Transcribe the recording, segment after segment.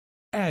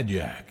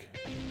Yack.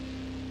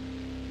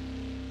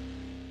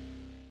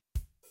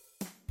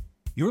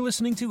 You're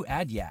listening to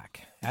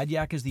Yack.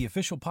 Yack is the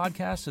official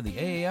podcast of the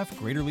AAF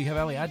Greater Lehigh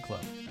Valley Ad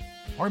Club.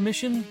 Our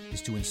mission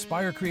is to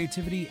inspire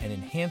creativity and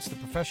enhance the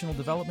professional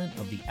development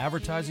of the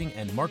advertising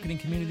and marketing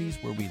communities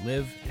where we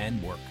live and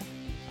work.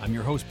 I'm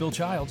your host, Bill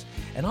Childs,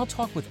 and I'll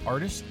talk with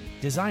artists,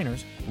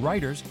 designers,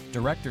 writers,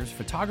 directors,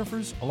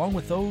 photographers, along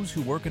with those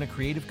who work in a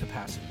creative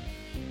capacity.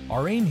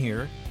 Our aim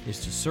here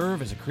is to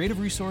serve as a creative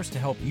resource to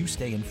help you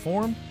stay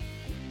informed,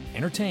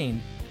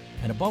 entertained,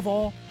 and above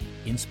all,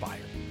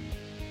 inspired.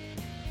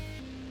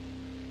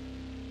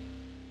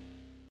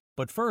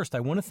 But first, I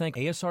want to thank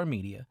ASR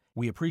Media.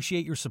 We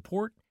appreciate your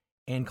support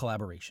and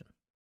collaboration.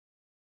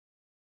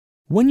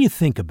 When you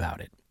think about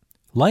it,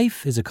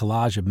 life is a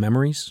collage of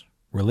memories,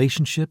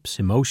 relationships,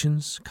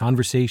 emotions,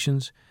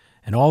 conversations,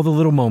 and all the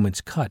little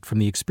moments cut from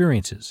the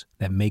experiences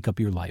that make up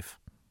your life.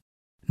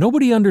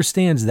 Nobody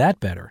understands that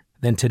better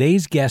than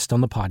today's guest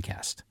on the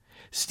podcast.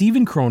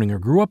 Stephen Kroninger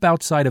grew up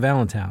outside of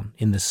Allentown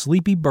in the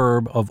sleepy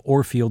burb of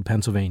Orfield,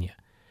 Pennsylvania,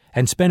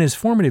 and spent his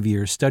formative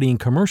years studying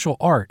commercial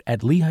art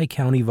at Lehigh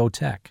County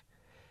Votech.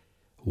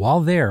 While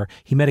there,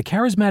 he met a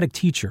charismatic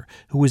teacher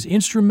who was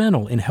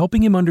instrumental in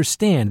helping him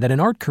understand that an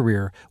art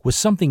career was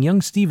something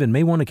young Stephen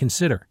may want to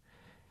consider.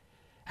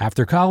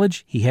 After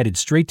college, he headed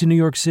straight to New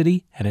York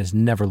City and has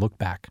never looked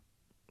back.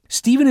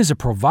 Stephen is a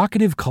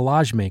provocative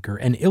collage maker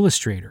and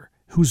illustrator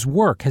whose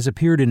work has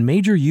appeared in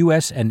major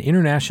U.S. and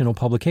international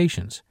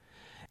publications.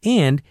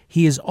 And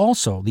he is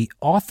also the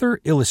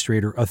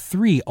author-illustrator of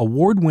 3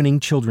 award-winning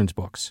children's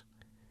books.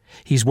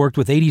 He's worked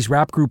with 80s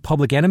rap group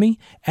Public Enemy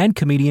and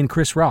comedian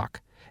Chris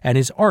Rock, and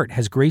his art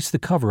has graced the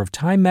cover of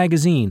Time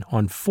magazine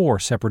on 4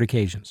 separate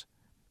occasions.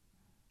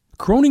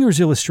 Kroninger's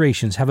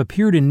illustrations have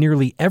appeared in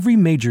nearly every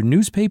major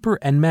newspaper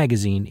and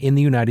magazine in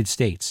the United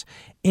States,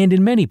 and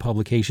in many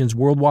publications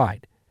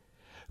worldwide.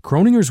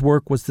 Kroninger's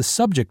work was the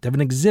subject of an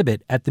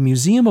exhibit at the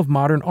Museum of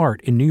Modern Art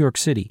in New York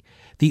City,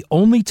 the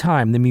only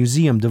time the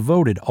museum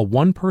devoted a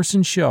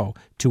one-person show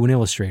to an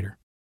illustrator.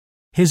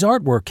 His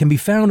artwork can be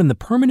found in the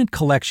permanent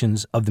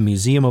collections of the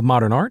Museum of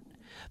Modern Art,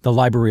 the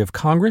Library of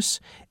Congress,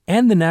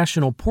 and the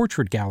National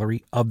Portrait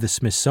Gallery of the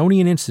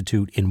Smithsonian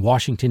Institute in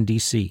Washington,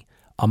 D.C.,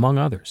 among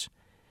others.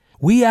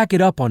 We yak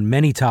it up on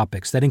many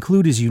topics that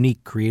include his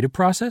unique creative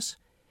process,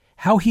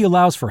 how he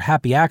allows for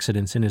happy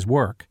accidents in his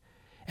work,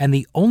 and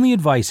the only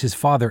advice his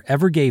father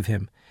ever gave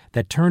him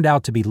that turned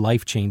out to be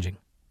life-changing.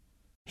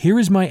 Here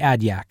is my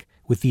Yack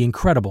with the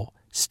incredible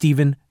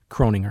Stephen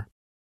Kroninger.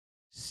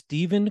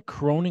 Stephen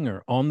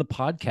Kroninger on the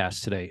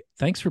podcast today.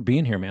 Thanks for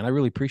being here, man. I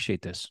really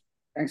appreciate this.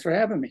 Thanks for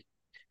having me.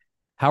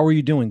 How are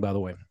you doing, by the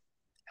way?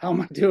 How am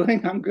I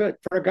doing? I'm good.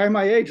 For a guy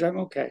my age, I'm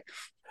okay.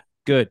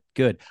 Good.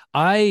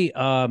 I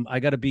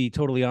got to be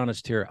totally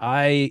honest here.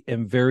 I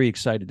am very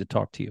excited to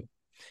talk to you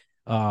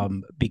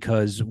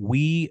because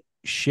we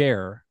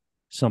share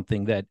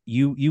something that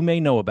you may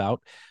know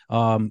about.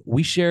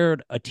 We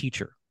shared a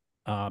teacher,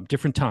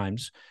 different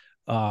times,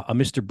 a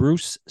Mr.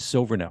 Bruce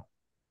Silvernail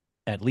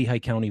at Lehigh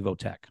County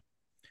Votech.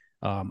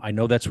 I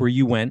know that's where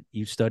you went.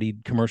 You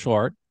studied commercial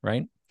art,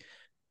 right?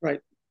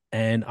 Right.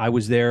 And I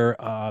was there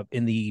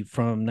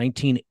from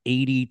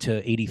 1980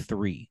 to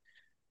 83.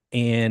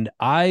 And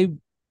I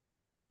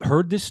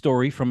heard this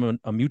story from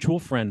a mutual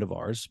friend of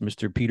ours,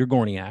 Mr. Peter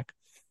Gorniak,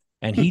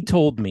 and he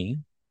told me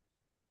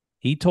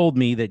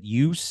that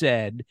you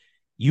said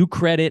you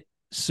credit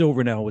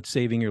Silvernail with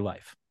saving your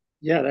life.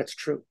 Yeah, that's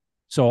true.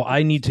 So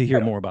I need to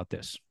hear more about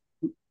this.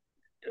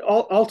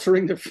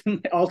 Altering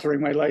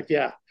my life.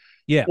 Yeah.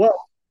 Yeah.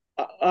 Well,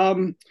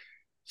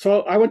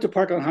 so I went to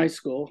Parkland High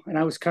School, and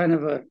I was kind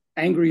of an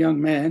angry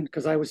young man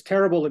because I was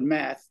terrible in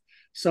math.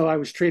 So I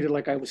was treated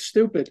like I was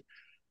stupid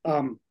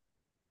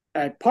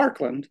at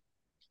Parkland.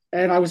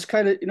 And I was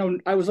kind of,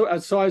 I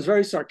was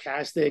very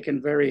sarcastic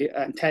and very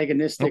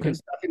antagonistic and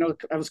stuff.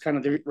 That was kind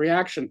of the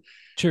reaction.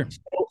 Sure.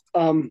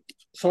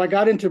 So I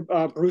got into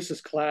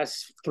Bruce's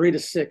class 3 to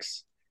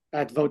 6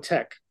 at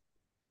Votech.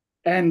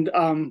 And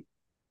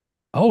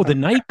the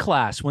night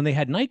class, when they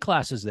had night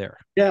classes there.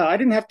 Yeah, I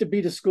didn't have to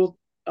be to school,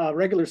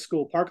 regular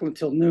school, Parkland,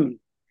 till noon.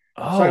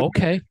 Oh, so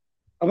okay.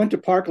 I went to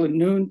Parkland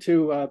noon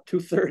to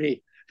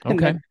 2:30.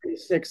 Okay.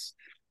 6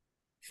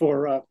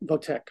 for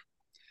Votech.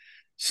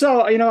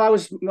 So, I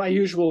was my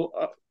usual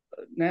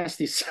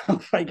nasty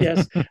self, I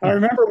guess. I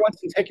remember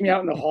once taking me out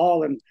in the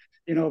hall and,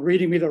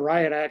 reading me the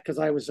riot act because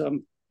I was,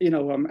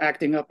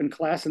 acting up in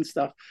class and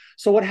stuff.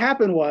 So what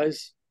happened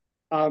was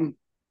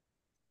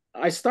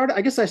I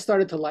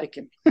started to like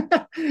him.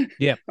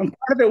 Yeah. And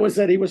part of it was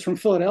that he was from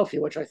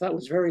Philadelphia, which I thought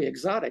was very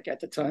exotic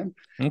at the time.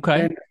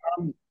 Okay.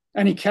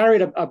 And he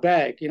carried a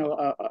bag,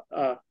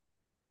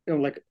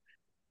 like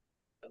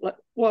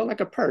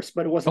a purse,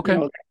 but it wasn't,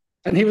 okay.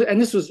 And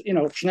this was,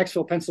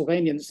 Schnecksville,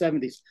 Pennsylvania in the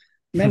 70s.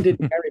 Men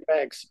didn't carry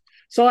bags.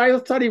 So I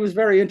thought he was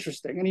very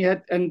interesting.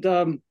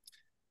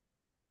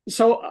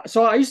 So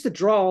I used to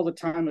draw all the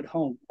time at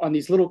home on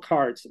these little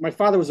cards. My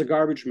father was a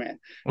garbage man.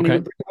 And he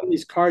would bring home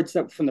these cards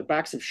that from the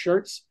backs of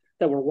shirts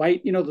that were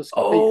white, those.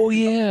 Oh,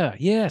 yeah.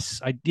 Yes.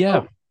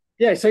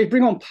 Yeah, so he'd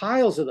bring home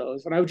piles of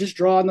those, and I would just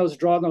draw on those,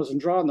 draw on those, and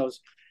draw on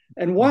those.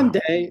 And one Wow.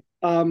 day,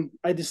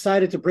 I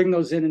decided to bring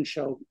those in and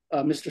show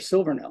Mr.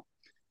 Silvernail,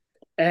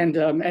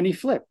 and he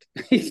flipped.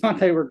 He thought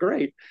they were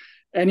great,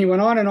 and he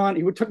went on and on.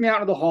 He would took me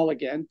out into the hall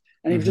again,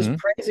 and he was just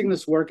Mm-hmm. praising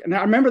this work. And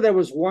I remember there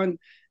was one.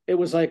 It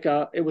was like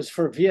it was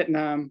for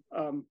Vietnam,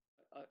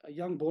 a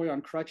young boy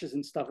on crutches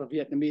and stuff, a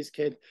Vietnamese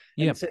kid,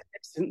 and Yep. it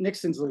said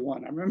Nixon's the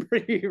one. I remember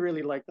he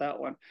really liked that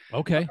one.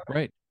 Okay.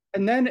 Right.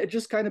 And then it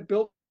just kind of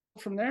built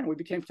from there. We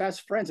became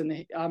fast friends.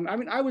 And I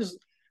mean, I was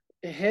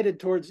headed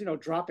towards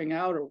dropping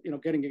out or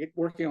getting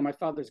working on my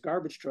father's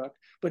garbage truck.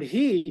 But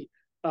he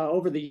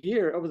over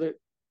the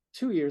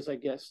 2 years, I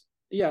guess,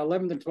 yeah,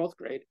 11th and 12th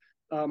grade,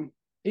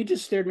 he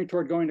just steered me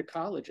toward going to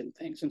college and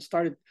things, and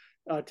started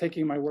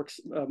taking my work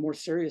more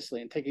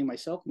seriously and taking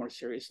myself more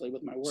seriously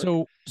with my work.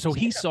 So So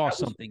he yeah, saw that was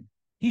something.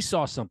 He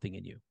saw something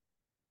in you.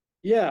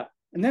 yeah.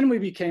 And then we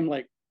became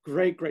like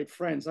great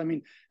friends. I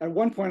mean, at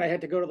one point I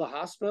had to go to the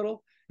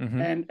hospital, Mm-hmm.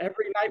 and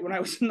every night when I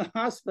was in the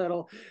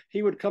hospital,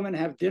 he would come and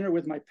have dinner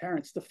with my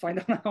parents to find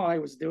out how I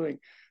was doing.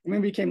 I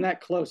mean, we became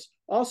that close.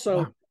 Also,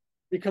 Wow.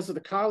 because of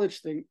the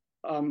college thing,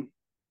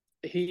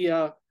 he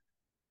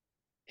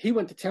he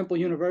went to Temple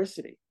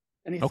University,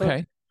 and he thought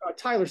Okay.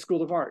 Tyler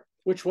School of Art,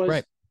 which was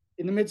Right.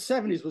 in the mid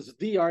 '70s was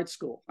the art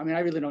school. I mean, I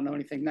really don't know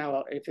anything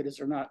now if it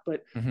is or not,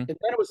 but Mm-hmm.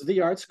 then it was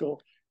the art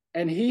school,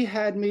 and he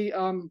had me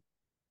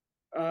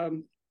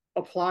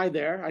apply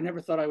there. I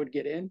never thought I would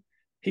get in.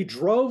 He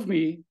drove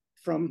me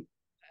from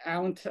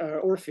Allen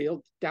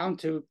Orfield down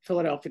to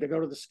Philadelphia to go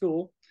to the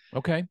school,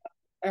 Okay.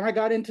 and I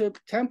got into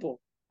Temple,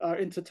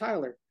 into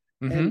Tyler,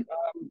 Mm-hmm. and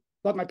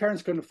but my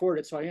parents couldn't afford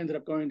it, so I ended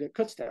up going to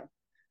Kutztown.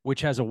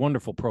 Which has a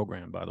wonderful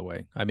program, by the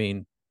way. I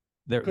mean,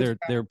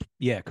 Kutztown,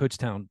 yeah,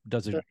 Kutztown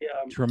does a the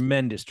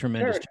tremendous job.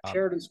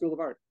 Sheridan School of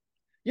Art.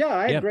 Yeah,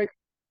 I had Yeah.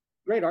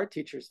 great art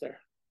teachers there.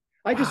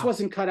 I just Wow.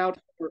 wasn't cut out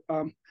for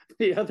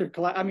the other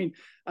class. I mean,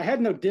 I had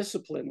no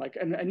discipline, like,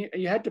 and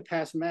you had to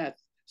pass math,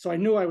 so I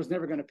knew I was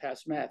never going to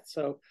pass math.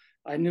 So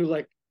I knew,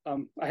 like,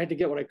 I had to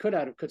get what I could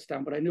out of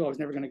Kutztown, but I knew I was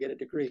never going to get a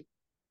degree.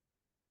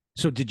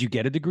 So did you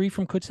get a degree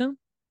from Kutztown?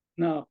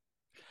 No.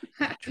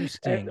 And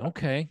Interesting.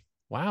 Okay.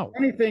 Wow.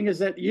 funny thing is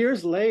that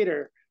years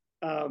later,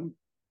 um,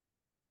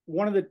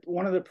 one of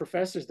the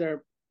professors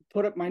there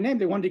put up my name.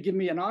 They wanted to give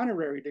me an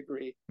honorary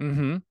degree,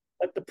 Mm-hmm.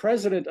 but the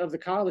president of the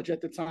college at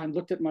the time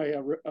looked at my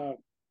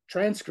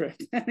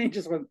transcript and he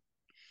just went,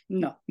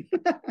 no,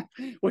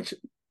 which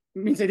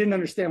means they didn't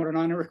understand what an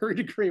honorary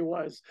degree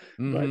was.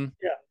 But Mm-hmm.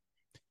 yeah,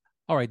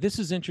 All right, this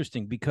is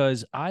interesting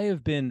because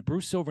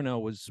Bruce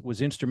Silvernail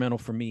was instrumental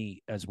for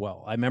me as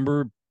well. I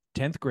remember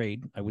 10th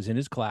grade, I was in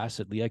his class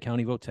at Lehigh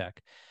County Votech,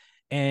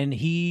 and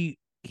he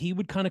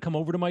would kind of come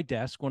over to my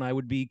desk when I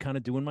would be kind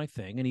of doing my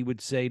thing, and he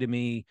would say to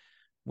me,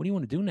 "What do you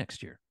want to do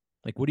next year?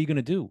 Like, what are you going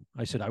to do?"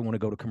 I said, "I want to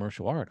go to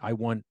commercial art. I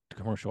want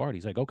commercial art."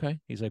 He's like, "Okay."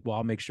 He's like, "Well,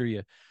 I'll make sure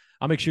you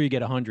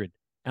get 100."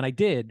 And I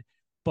did,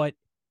 but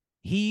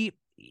he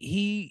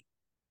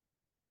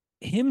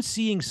him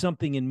seeing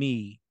something in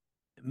me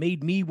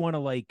made me want to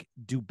like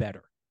do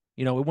better.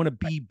 I want to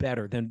be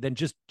better than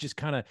just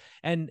kind of.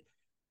 And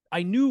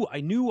I knew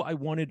I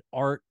wanted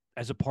art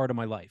as a part of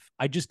my life.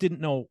 I just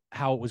didn't know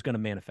how it was going to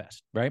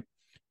manifest, right?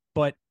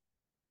 But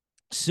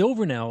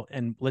Silvernail,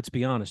 and let's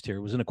be honest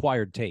here, was an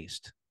acquired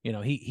taste. he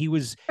he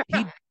was,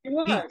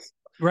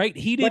 right.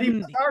 He but he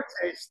was didn't. our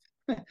taste.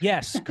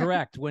 Yes,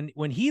 correct.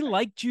 When he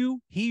liked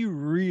you, he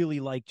really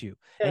liked you.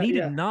 And Yeah, he did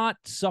yeah. not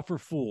suffer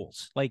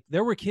fools. Like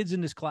there were kids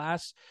in this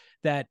class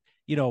that,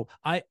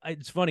 I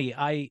it's funny,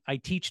 I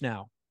teach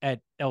now at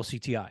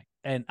LCTI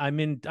and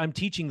I'm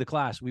teaching the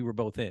class we were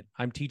both in.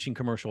 I'm teaching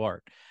commercial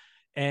art.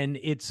 And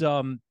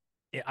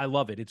I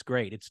love it. It's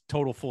great. It's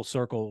total full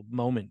circle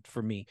moment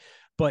for me.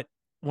 But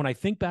when I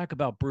think back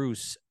about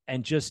Bruce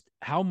and just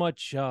how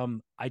much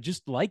I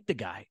just liked the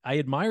guy, I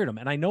admired him,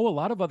 and I know a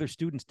lot of other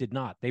students did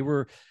not. They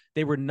were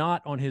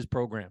not on his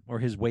program or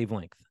his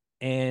wavelength,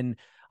 and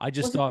I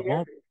just Wasn't thought, the well,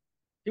 area.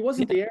 He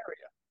wasn't yeah, the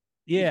area.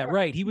 yeah,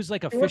 right. He was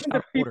like a He fish wasn't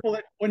out the of water. people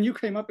that when you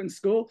came up in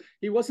school,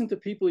 he wasn't the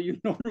people you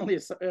normally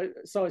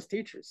saw as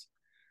teachers.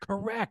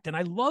 Correct, and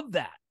I love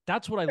that.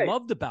 That's what I Right,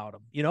 loved about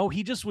him.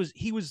 He just was.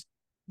 He was.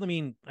 I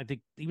mean, I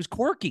think he was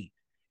quirky.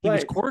 He was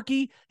right.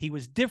 quirky. He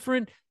was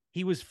different.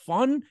 He was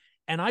fun.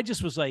 And I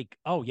just was like,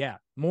 oh, yeah,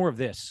 more of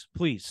this,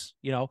 please.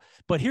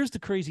 But here's the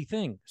crazy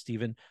thing,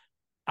 Stephen.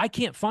 I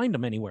can't find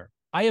him anywhere.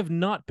 I have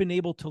not been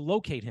able to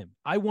locate him.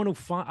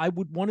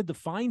 Wanted to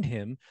find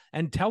him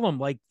and tell him,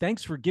 like,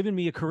 thanks for giving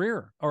me a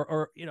career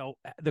or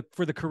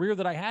for the career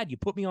that I had. You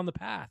put me on the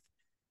path.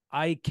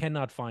 I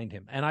cannot find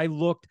him. And I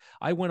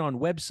went on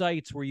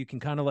websites where you can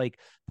kind of like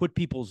put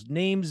people's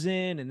names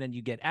in and then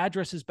you get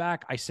addresses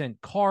back. I sent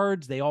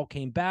cards. They all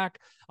came back.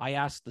 I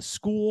asked the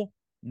school.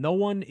 No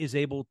one is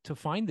able to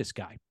find this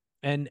guy.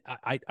 And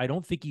I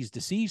don't think he's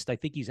deceased. I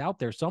think he's out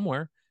there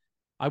somewhere.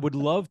 I would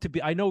love to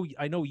be. I know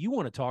you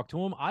want to talk to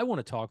him. I want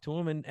to talk to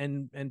him,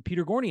 and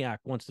Peter Gorniak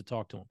wants to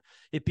talk to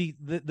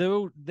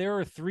him. There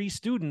are 3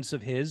 students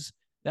of his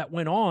that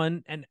went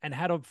on and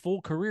had a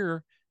full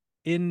career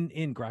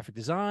in graphic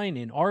design,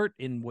 in art,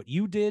 in what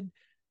you did.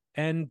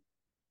 And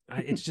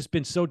it's just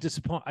been so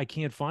disappointing. I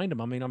can't find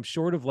him. I mean, I'm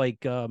short of like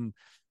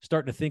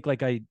starting to think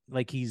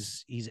like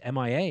he's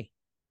MIA.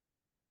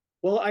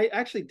 Well, I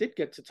actually did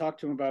get to talk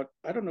to him about,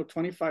 I don't know,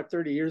 25,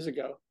 30 years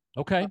ago,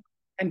 Okay.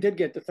 and did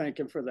get to thank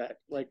him for that.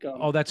 Like,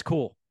 Oh, that's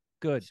cool.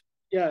 Good.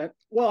 yeah.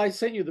 Well, I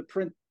sent you the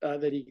print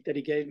that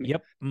he gave me,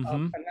 Yep. Mm-hmm.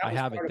 and that I was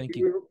have it. part of Thank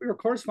you. we were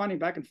corresponding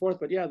back and forth,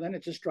 but yeah, then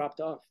it just dropped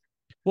off.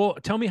 Well,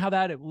 tell me how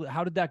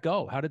did that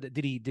go? How did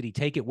he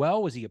take it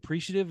well? Was he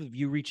appreciative of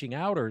you reaching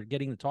out or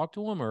getting to talk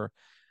to him or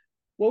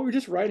Well, we were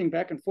just writing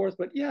back and forth,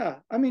 but yeah,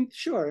 I mean,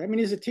 sure. I mean,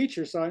 he's a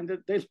teacher, so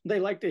they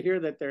like to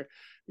hear that they're,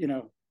 you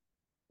know,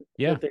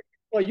 yeah. that they,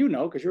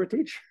 well, because you're a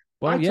teacher.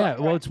 I Well, try. yeah.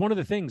 Well, it's one of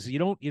the things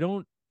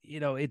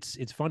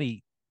it's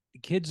funny.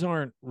 Kids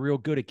aren't real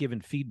good at giving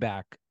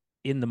feedback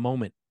in the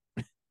moment.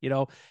 You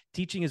know,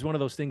 teaching is one of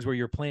those things where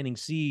you're planting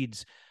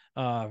seeds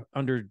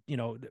under,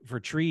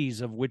 for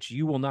trees of which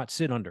you will not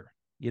sit under.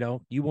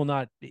 You will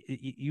not.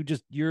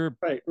 You're.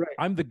 Right, right.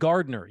 I'm the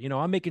gardener.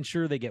 I'm making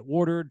sure they get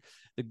watered,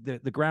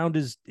 the ground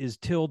is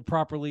tilled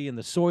properly, and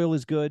the soil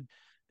is good,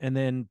 and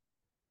then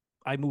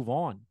I move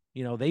on.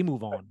 They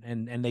move on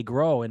and they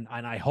grow, and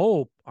I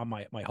hope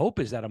my hope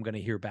is that I'm going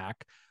to hear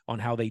back on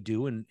how they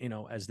do, and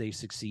as they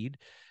succeed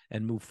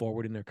and move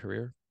forward in their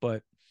career.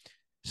 But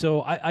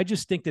so I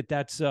just think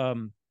that's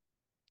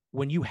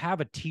when you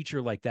have a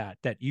teacher like that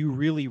you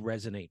really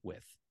resonate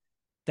with,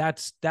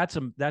 that's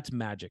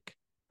magic,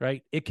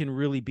 right? It can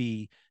really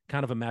be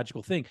kind of a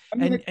magical thing. I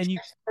mean, And it you,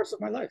 changed the course of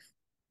my life.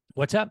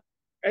 what's that?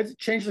 It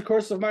changed the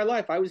course of my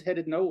life. I was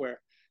headed nowhere.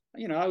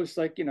 I was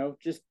like, just,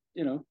 just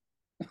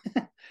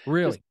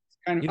Really?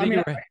 kind of. You I think mean,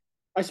 you're right?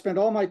 I spent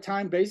all my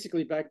time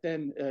basically back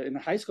then in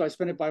high school. I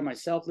spent it by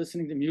myself,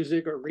 listening to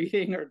music or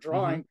reading or Mm-hmm.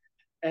 drawing,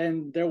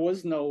 and there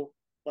was no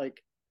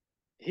like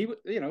he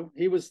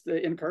was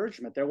the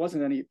encouragement. There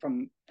wasn't any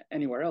from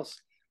anywhere else.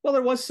 Well,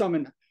 there was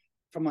some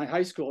from my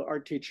high school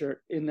art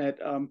teacher in that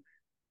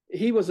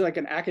he was like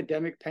an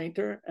academic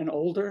painter and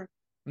older,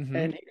 Mm-hmm.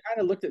 and he kind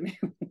of looked at me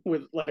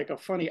with like a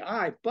funny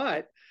eye.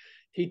 But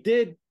he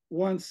did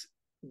once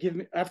give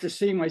me, after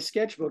seeing my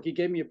sketchbook, he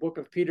gave me a book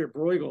of Peter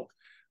Bruegel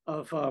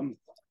of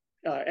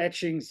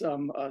etchings,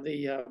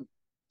 the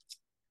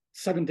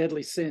Seven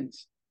Deadly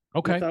Sins.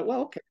 And I Okay. thought,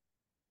 well, okay.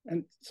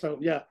 And so,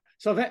 yeah.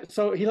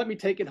 So he let me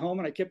take it home,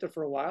 and I kept it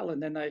for a while.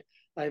 And then I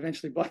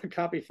eventually bought a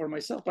copy for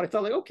myself. But I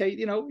thought, like, okay,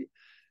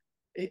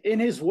 in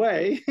his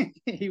way,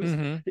 he was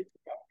Mm-hmm.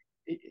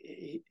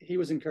 he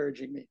was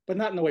encouraging me, but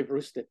not in the way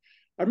Bruce did.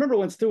 I remember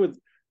once too.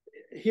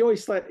 He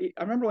always thought.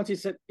 I remember once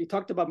he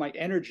talked about my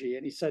energy,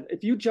 and he said,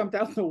 if you jumped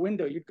out the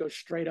window, you'd go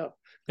straight up.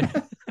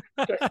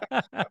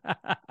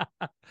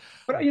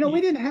 But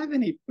we didn't have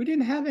any. We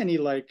didn't have any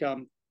like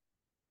um,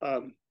 I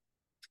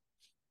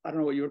don't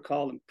know what you would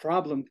call them,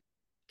 problem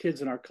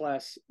kids in our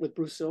class with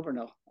Bruce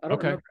Silvernail. I don't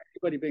Okay. remember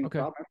anybody being a Okay.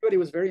 problem. Everybody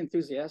was very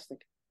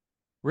enthusiastic.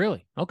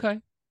 Really? Okay.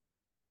 All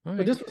But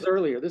right. this was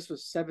earlier. This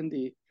was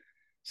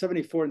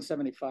 74 and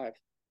 75.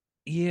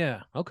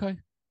 Yeah. Okay.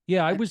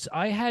 Yeah,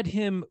 I had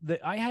him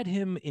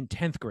in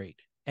 10th grade.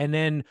 And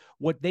then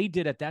what they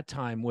did at that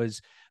time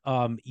was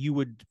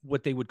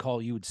what they would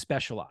call, you would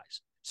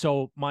specialize.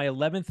 So my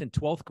 11th and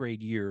 12th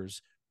grade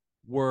years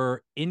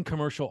were in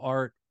commercial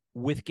art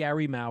with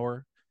Gary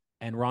Maurer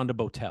and Rhonda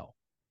Botel.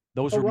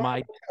 Those Oh, were Rhonda. my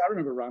I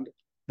remember Rhonda.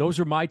 those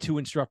are my two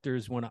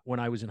instructors when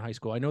I was in high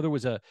school. I know there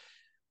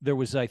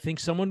was I think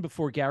someone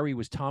before Gary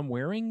was Tom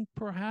Waring,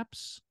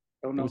 perhaps.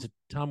 Oh, There was no.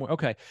 a Tom.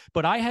 Okay,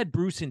 but I had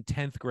Bruce in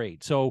 10th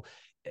grade, so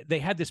they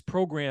had this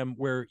program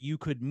where you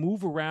could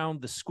move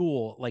around the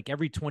school like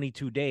every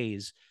 22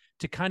 days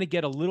to kind of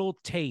get a little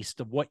taste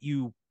of what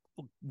you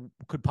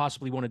could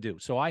possibly want to do.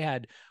 So I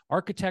had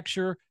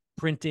architecture,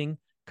 printing,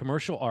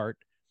 commercial art,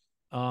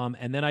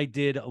 and then I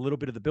did a little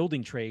bit of the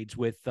building trades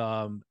with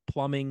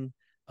plumbing,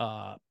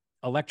 uh,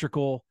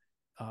 electrical,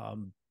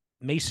 um,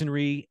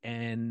 masonry,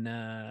 and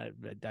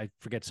I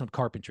forget, some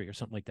carpentry or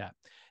something like that.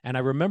 And I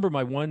remember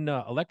my one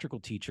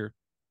electrical teacher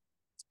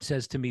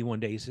says to me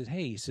one day, he says,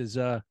 "Hey," he says,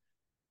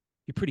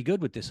 "you're pretty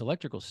good with this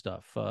electrical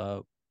stuff.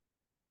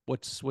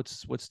 What's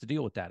the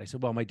deal with that?" I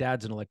said, "Well, my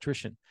dad's an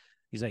electrician."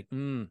 He's like,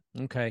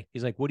 "Okay."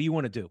 He's like, "What do you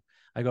want to do?"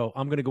 I go,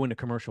 "I'm going to go into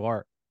commercial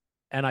art."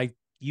 And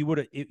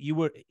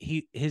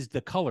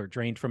the color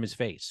drained from his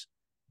face.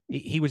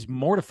 He was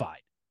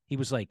mortified. He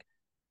was like,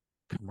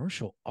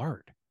 "Commercial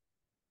art?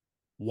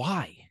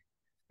 Why?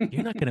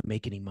 You're not going to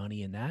make any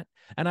money in that."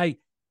 And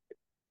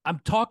I'm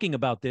talking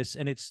about this,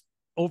 and it's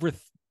over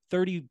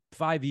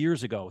 35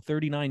 years ago,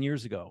 39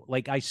 years ago.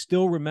 Like, I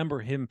still remember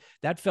him.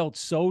 That felt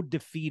so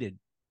defeating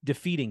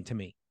to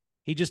me.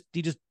 He just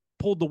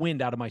pulled the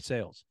wind out of my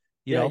sails,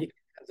 you Yeah, know? he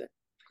has it.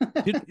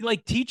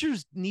 Like,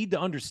 teachers need to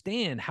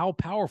understand how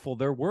powerful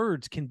their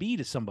words can be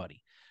to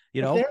somebody,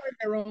 you Well, know? they're in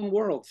their own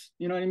worlds.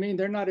 You know what I mean?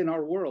 They're not in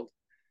our world.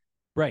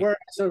 Right. Where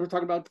so we're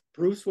talking about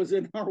Bruce was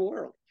in our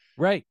world.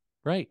 Right.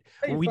 Right.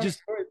 I'll tell Well, you a we funny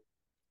just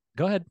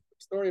go ahead.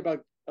 story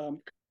about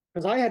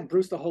because I had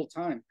Bruce the whole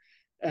time,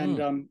 and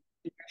Mm,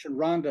 you mentioned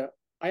Rhonda.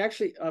 I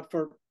actually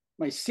for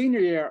my senior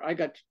year I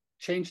got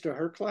changed to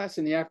her class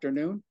in the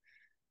afternoon,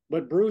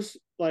 but Bruce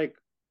like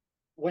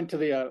went to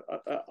the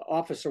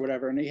office or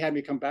whatever, and he had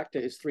me come back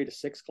to his 3 to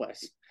 6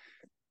 class.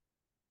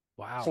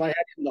 So Wow. I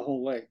had him the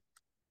whole way.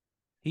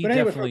 He But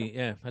anyway, definitely,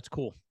 yeah, that's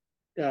cool.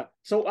 yeah.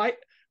 So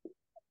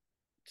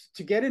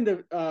to get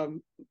into,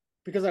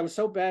 because I was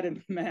so bad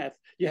in math,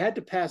 you had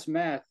to pass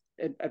math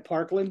at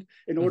Parkland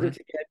in order to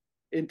get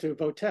into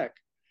Votech.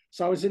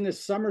 So I was in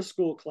this summer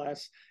school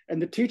class,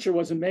 and the teacher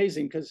was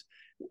amazing because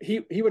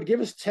he would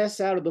give us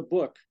tests out of the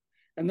book,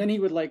 and then he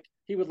would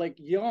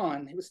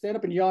yawn. He would stand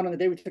up and yawn on the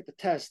day we took the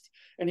test,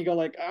 and he'd go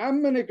like,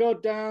 "I'm going to go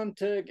down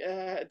to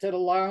the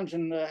lounge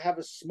and have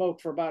a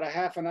smoke for about a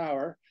half an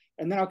hour,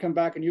 and then I'll come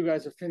back and you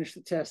guys have finished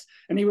the test."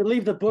 And he would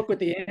leave the book with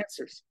the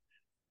answers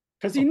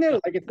because he knew,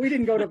 like, if we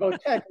didn't go to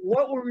Votech,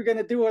 what were we going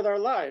to do with our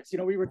lives?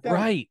 We were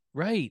done.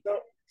 Right.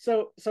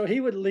 So he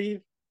would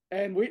leave,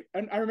 and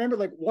I remember,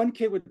 like, one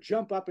kid would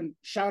jump up and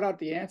shout out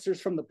the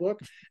answers from the book,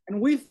 and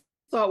we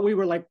thought we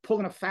were like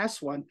pulling a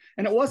fast one,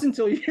 and it wasn't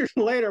until years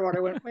later when I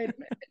went, wait a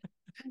minute,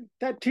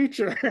 that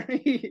teacher,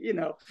 he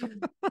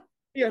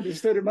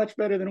understood it much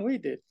better than we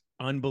did.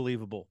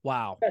 Unbelievable.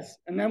 Wow. Yes,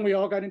 and then we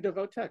all got into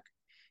Votech,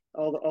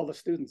 all the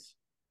students.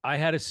 I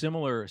had a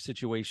similar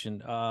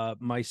situation.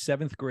 My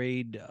 7th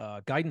grade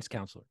guidance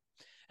counselor,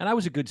 and I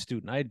was a good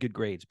student. I had good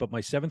grades, but my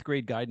 7th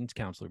grade guidance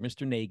counselor,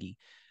 Mr. Nagy,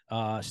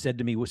 said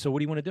to me, "Well, so what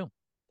do you want to do?"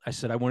 I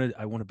said, I want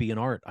to be an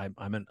art. I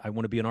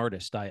want to be an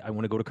artist. I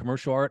want to go to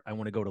commercial art. I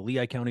want to go to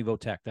Lehigh County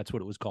Votech. That's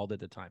what it was called at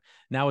the time.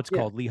 Now it's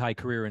called Lehigh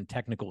Career and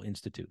Technical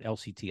Institute,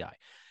 LCTI.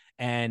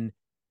 And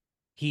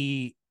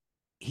he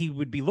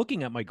would be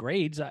looking at my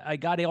grades. I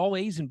got all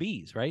A's and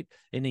B's, right?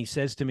 And he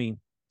says to me,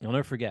 I'll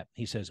never forget.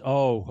 He says,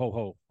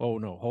 "Oh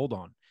no, hold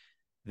on.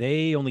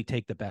 They only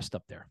take the best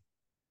up there.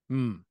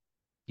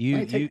 They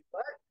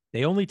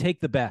only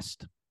take the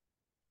best.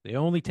 They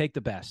only take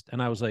the best."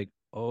 And I was like,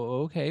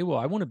 "Oh, okay. Well,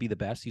 I want to be the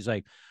best." He's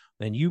like,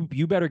 "Then you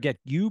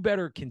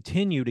better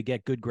continue to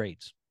get good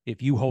grades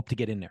if you hope to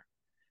get in there."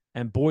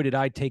 And boy, did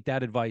I take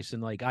that advice.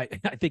 And like, I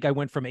think I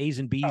went from A's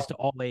and B's to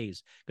all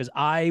A's because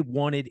I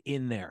wanted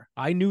in there.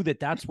 I knew that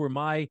that's where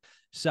my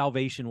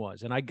salvation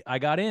was. And I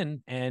got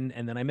in, and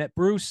then I met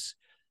Bruce,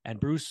 and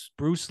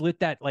Bruce lit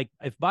that. Like,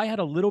 if I had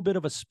a little bit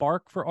of a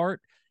spark for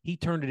art, he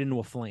turned it into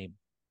a flame.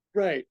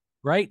 Right.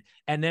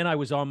 And then I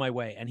was on my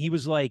way, and he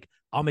was like,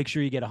 "I'll make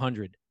sure you get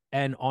 100."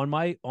 And on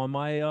my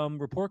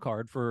report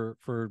card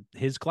for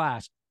his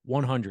class,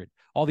 100.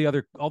 All the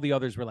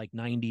others were like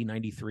 90,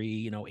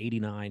 93,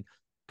 89.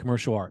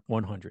 Commercial art,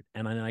 100.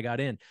 And then I got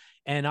in,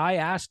 and I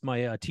asked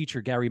my teacher,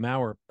 Gary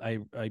Maurer.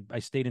 I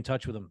stayed in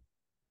touch with him,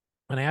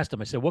 and I asked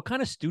him, I said, "What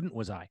kind of student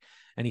was I?"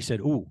 And he said,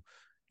 "Ooh,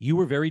 you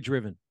were very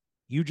driven.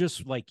 You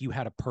just, like, you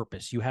had a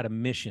purpose. You had a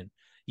mission.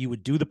 You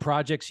would do the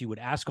projects. You would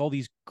ask all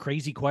these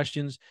crazy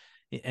questions,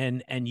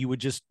 and you would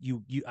just,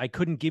 I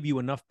couldn't give you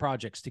enough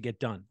projects to get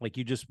done. Like,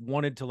 you just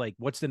wanted to, like,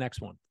 what's the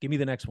next one? Give me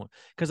the next one."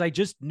 Because I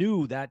just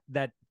knew that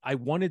I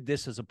wanted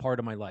this as a part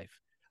of my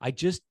life. I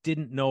just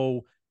didn't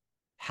know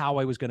how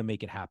I was going to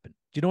make it happen.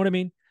 Do you know what I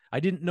mean?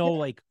 I didn't know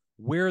like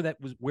where it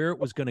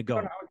was going to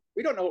go.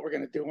 We don't know what we're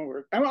going to do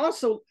when I mean,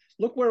 also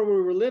look where we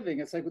were living.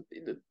 It's like,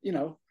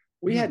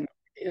 we had no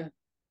idea.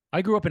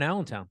 I grew up in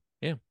Allentown.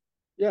 Yeah.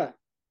 Yeah.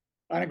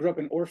 I grew up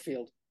in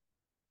Orfield.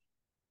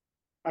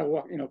 I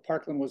walk,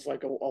 Parkland was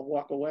like a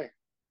walk away.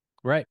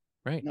 Right.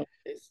 The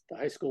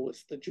high school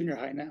was the junior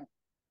high now.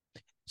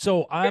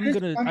 So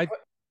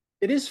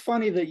it is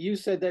funny that you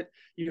said that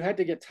you had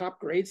to get top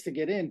grades to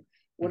get in.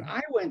 When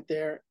I went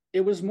there,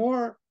 it was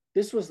more,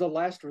 this was the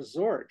last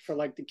resort for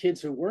like the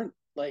kids who weren't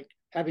like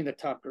having the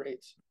top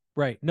grades.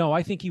 Right. No,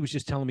 I think he was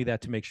just telling me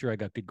that to make sure I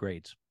got good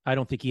grades. I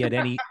don't think he had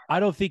any, I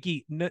don't think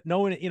he,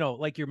 knowing,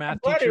 like your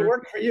math teacher. It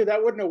worked for you.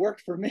 That wouldn't have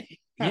worked for me.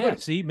 Yeah.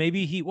 See,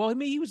 maybe he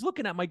was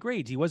looking at my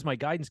grades. He was my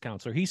guidance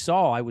counselor. He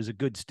saw I was a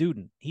good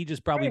student. He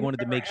just probably wanted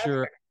to make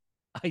sure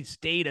I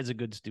stayed as a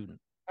good student.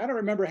 I don't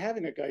remember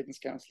having a guidance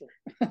counselor.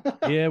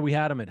 Yeah, we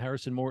had him at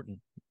Harrison Morton.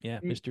 Yeah,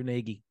 Mr.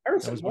 Nagy.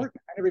 Harrison Morton.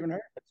 I never even heard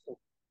of that school.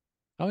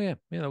 Oh, yeah.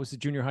 Yeah, that was the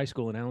junior high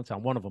school in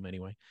Allentown. One of them,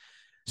 anyway.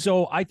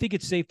 So I think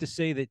it's safe to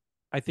say that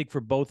I think for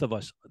both of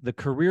us, the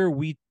career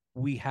we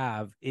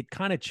have, it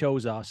kind of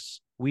chose us.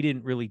 We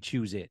didn't really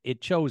choose it.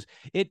 It chose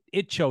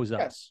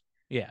us.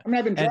 Yeah. I mean,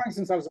 I've been drawing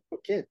since I was a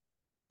kid.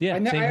 Yeah,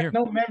 I have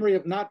no memory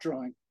of not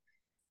drawing.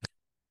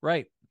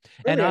 Right.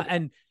 Really?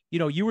 And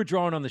you were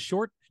drawing on the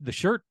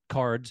shirt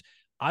cards.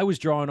 I was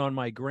drawing on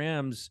my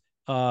Graham's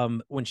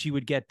when she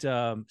would get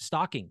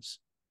stockings.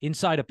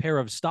 Inside a pair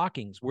of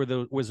stockings where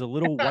there was a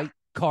little white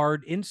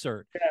card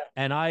insert,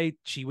 and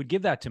she would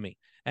give that to me.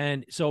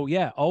 And so,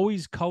 yeah,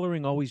 always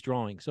coloring, always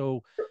drawing.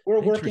 So we're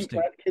working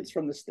class kids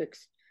from the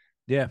sticks.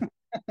 Yeah.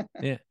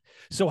 Yeah.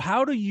 So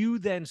how do you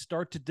then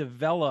start to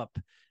develop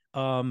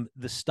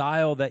the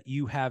style that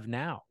you have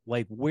now?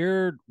 Like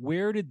where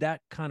did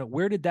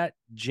that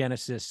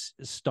genesis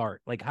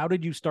start? Like, how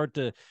did you start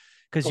to,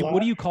 because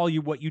what do you call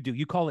what you do?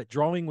 You call it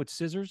drawing with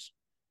scissors?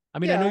 I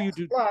mean, I know you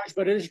do collage,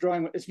 but it is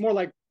drawing. It's more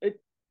like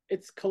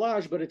it's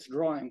collage, but it's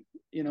drawing,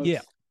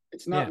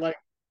 it's not like,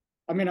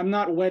 I mean, I'm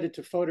not wedded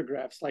to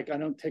photographs. Like, I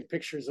don't take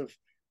pictures of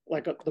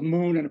like the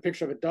moon and a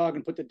picture of a dog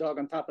and put the dog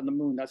on top of the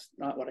moon. That's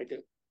not what I do.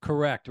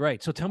 Correct.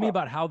 Right. So tell me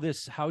about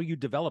how you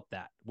developed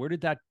that. Where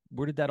did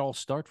that all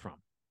start from?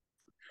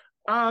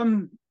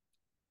 Um,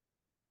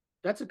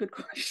 that's a good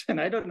question.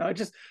 I don't know.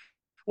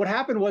 What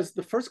happened was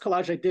the first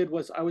collage I did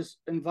was I was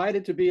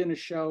invited to be in a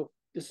show.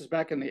 This was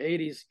back in the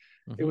 80s.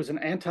 It was an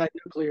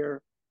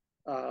anti-nuclear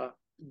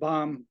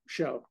bomb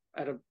show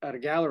at a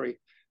gallery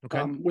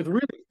with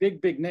really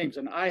big names,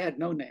 and I had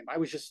no name. I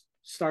was just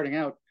starting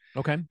out.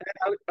 Okay. And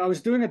I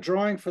was doing a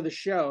drawing for the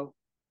show,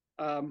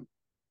 and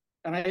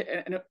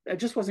it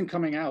just wasn't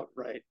coming out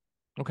right.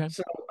 Okay.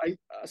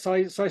 So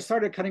I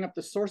started cutting up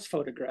the source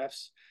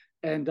photographs,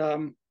 and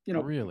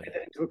Really? made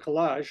it into a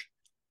collage,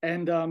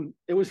 and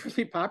it was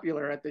really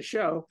popular at the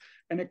show.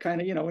 And it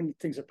kind of, when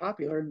things are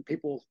popular and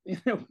people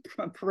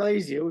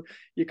praise you,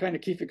 you kind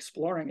of keep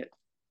exploring it.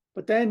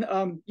 But then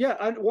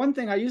one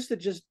thing, I used to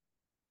just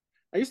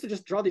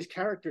draw these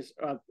characters,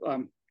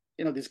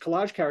 these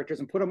collage characters,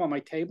 and put them on my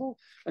table,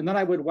 and then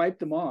I would wipe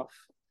them off.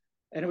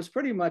 And it was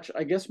pretty much,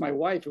 I guess, my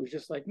wife, who was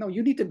just like, no,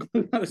 you need to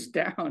glue those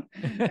down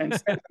and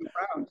send them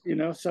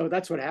around. So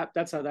that's what happened.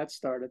 That's how that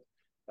started.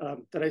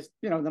 Then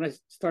I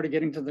started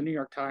getting to the New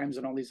York Times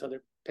and all these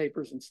other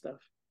papers and stuff.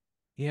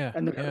 Yeah.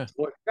 And the Village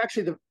Voice.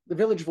 Actually, the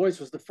Village Voice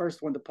was the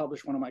first one to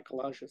publish one of my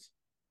collages.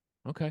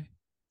 Okay.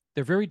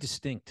 They're very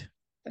distinct.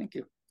 Thank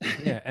you.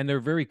 Yeah, and they're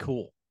very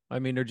cool. I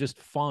mean, they're just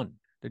fun.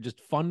 They're just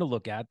fun to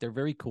look at. They're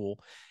very cool.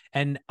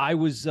 And I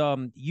was,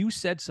 you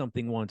said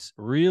something once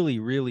really,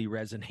 really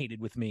resonated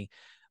with me.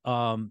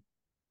 And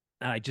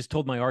I just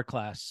told my art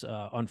class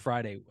on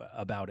Friday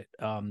about it.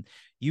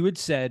 You had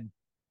said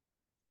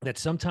that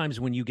sometimes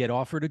when you get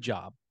offered a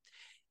job,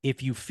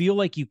 if you feel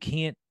like you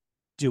can't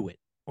do it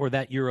or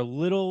that you're a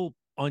little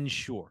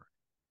unsure,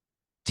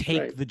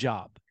 take the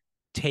job,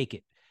 take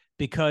it,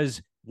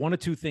 because one of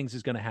two things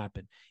is going to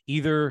happen.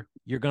 Either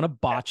you're going to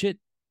botch it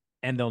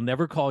and they'll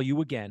never call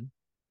you again,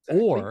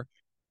 or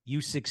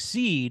you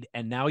succeed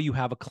and now you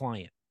have a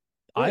client.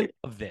 Right.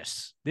 I love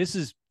this. This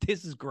is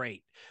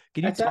great.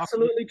 Can you That's talk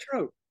absolutely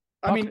true.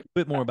 I mean, a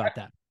bit more about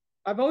that.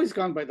 I've always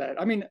gone by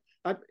that. I mean,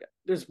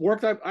 there's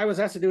work that I was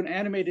asked to do an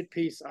animated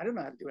piece. I don't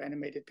know how to do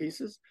animated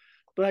pieces,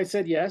 but I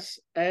said yes,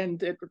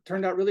 and it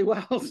turned out really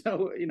well.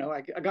 So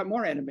I got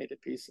more animated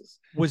pieces.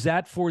 Was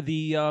that for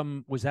the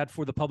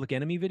Public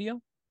Enemy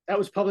video? That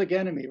was Public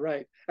Enemy,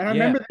 right? And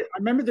I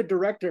remember the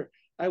director.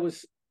 It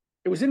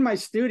was in my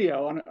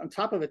studio on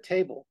top of a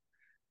table.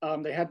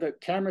 They had the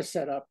camera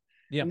set up,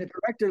 and the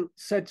director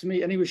said to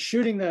me, and he was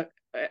shooting the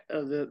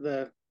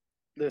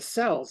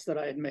cells that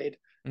I had made,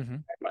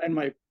 and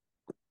my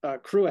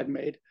crew had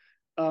made.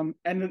 And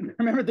I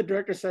remember the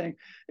director saying,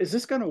 "Is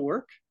this going to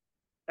work?"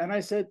 And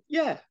I said,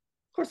 "Yeah."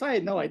 Of course, I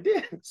had no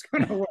idea it's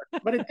going to work,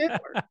 but it did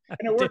work, and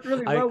it worked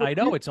really well. I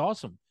know, it's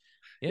awesome.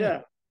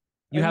 Yeah.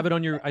 You have it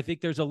on I think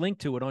there's a link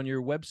to it on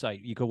your website.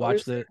 You could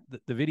watch the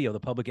video, the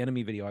Public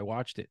Enemy video. I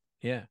watched it.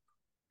 Yeah.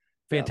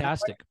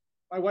 Fantastic.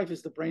 Yeah, my wife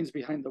is the brains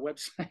behind the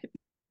website.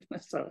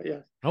 So yeah.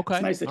 Okay.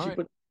 It's nice that she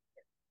put.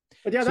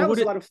 But yeah, that was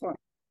a lot of fun.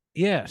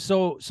 Yeah.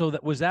 So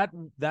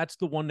that's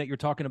the one that you're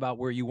talking about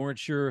where you weren't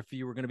sure if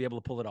you were going to be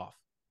able to pull it off.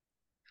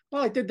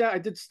 Well, I did that. I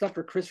did stuff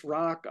for Chris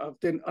Rock. I've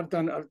done.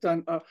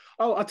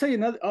 I'll tell you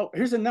another. Oh,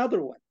 here's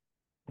another one.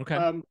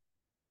 Okay.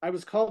 I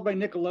was called by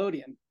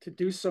Nickelodeon to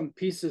do some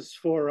pieces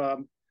for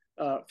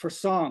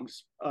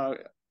songs,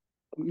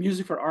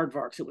 music for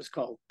aardvarks. It was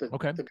called. The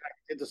guy who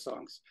did the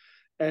songs,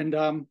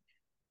 and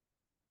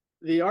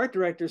the art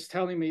director is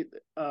telling me.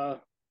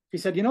 He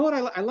said, "You know what?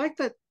 I like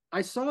that.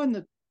 I saw in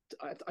the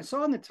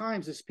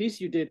Times this piece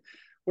you did,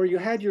 where you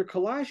had your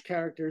collage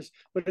characters,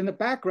 but in the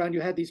background you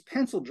had these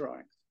pencil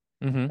drawings."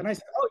 And I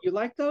said, "Oh, you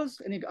like those?"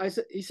 And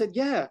he said,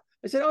 "Yeah."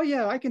 I said, "Oh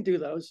yeah, I can do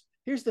those."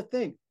 Here's the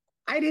thing.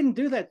 I didn't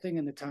do that thing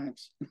in the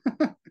Times,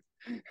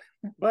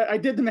 but I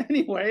did them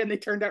anyway, and they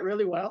turned out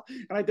really well.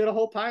 And I did a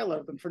whole pile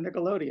of them for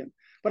Nickelodeon.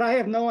 But I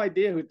have no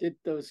idea who did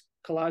those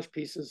collage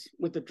pieces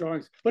with the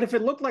drawings. But if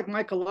it looked like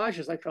my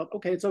collages, I felt,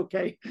 okay, it's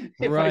okay.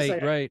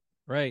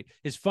 Right.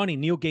 It's funny.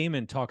 Neil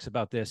Gaiman talks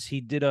about this.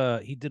 He did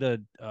a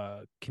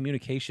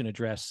communication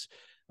address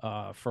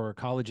for a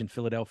college in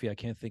Philadelphia. I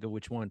can't think of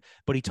which one,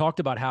 but he talked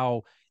about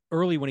how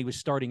early when he was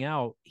starting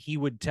out, he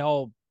would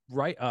tell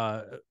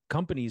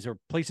companies or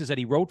places that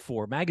he wrote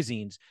for,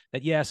 magazines,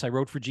 that yes, I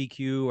wrote for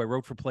GQ, I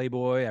wrote for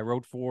Playboy, I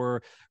wrote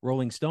for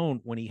Rolling Stone,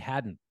 when he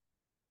hadn't.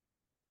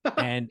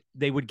 And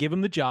they would give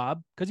him the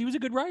job because he was a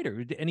good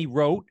writer, and he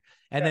wrote.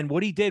 And then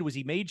what he did was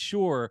he made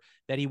sure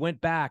that he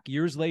went back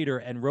years later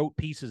and wrote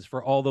pieces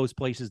for all those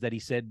places that he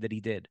said that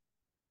he did.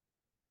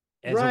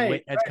 As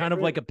kind of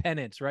like a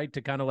penance, right?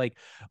 To kind of like,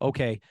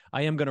 okay,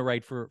 I am going to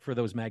write for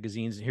those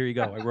magazines. Here you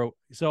go. I wrote.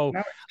 So now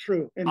it's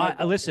true.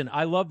 Listen,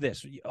 I love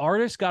this.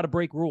 Artists got to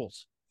break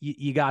rules.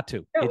 You got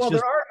to. Yeah, there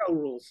are no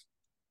rules.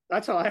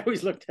 That's how I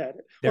always looked at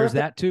it. There's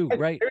that too,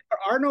 right? There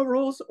are no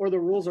rules, or the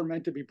rules are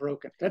meant to be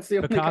broken. That's the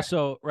only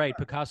Picasso, right?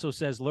 Picasso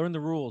says, learn the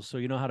rules so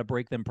you know how to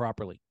break them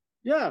properly.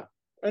 Yeah,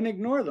 and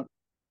ignore them.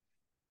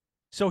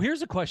 So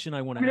here's a question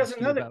I want to ask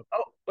you about.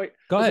 Oh, wait.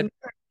 Go ahead.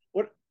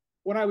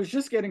 when I was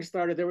just getting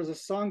started, there was a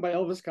song by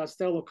Elvis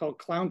Costello called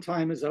 "Clown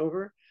Time Is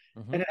Over,"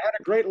 Hmm. and it had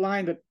a great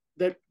line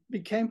that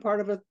became part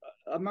of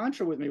a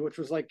mantra with me, which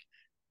was like,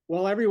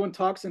 "While everyone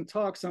talks and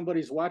talks,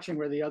 somebody's watching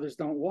where the others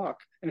don't walk."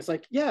 And it's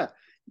like, yeah.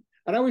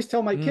 And I always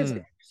tell my kids, if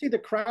Mm, you see the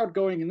crowd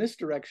going in this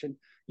direction,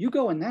 you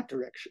go in that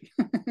direction.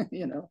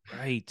 you know.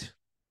 right.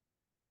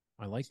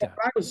 I like So that.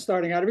 when I was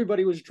starting out,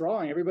 everybody was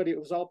drawing. Everybody, it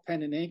was all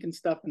pen and ink and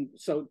stuff. And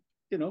so,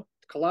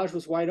 collage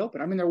was wide open.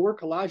 I mean, there were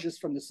collages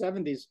from the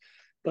 70s,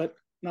 but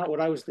not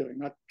what I was doing,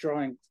 not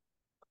drawing.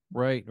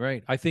 Right,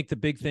 right. I think the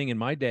big thing in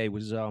my day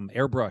was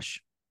airbrush.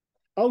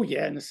 Oh,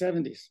 yeah, in the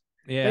 70s.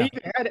 They Yeah.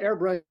 even had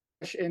airbrush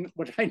in,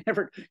 which I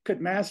never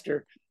could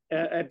master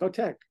at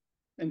Votech.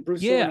 And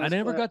Bruce Yeah, I Silvernail's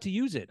never class. got to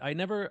use it. I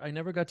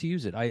never got to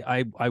use it.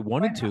 I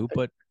wanted to,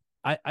 but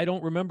I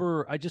don't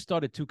remember. I just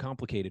thought it too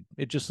complicated.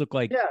 It just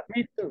Yeah,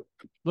 me too.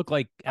 looked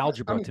like I'm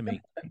algebra a to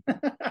me. It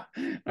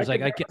I was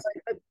like could I never can't.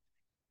 say that.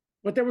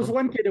 But there was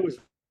one kid who was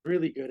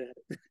really good at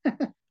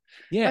it.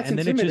 Yeah, That's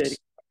intimidating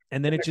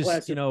and then in it a just,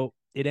 class of,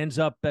 it ends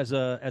up as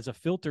a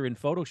filter in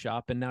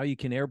Photoshop, and now you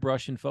can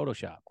airbrush in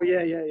Photoshop. oh,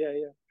 yeah, yeah, yeah,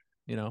 yeah.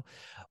 You know,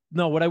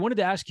 no. What I wanted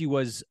to ask you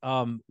was,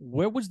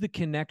 where was the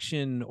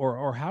connection,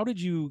 or how did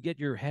you get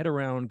your head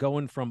around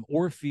going from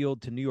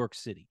Orfield to New York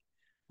City?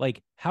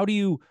 Like, how do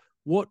you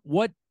what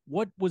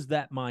was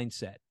that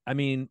mindset? I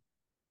mean,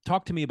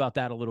 talk to me about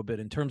that a little bit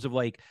in terms of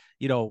like,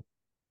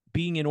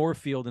 being in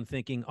Orfield and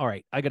thinking, all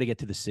right, I got to get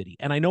to the city.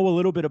 And I know a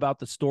little bit about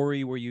the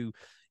story where you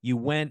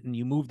went and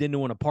you moved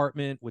into an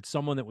apartment with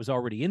someone that was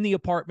already in the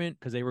apartment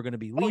because they were going to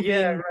be Oh, yeah,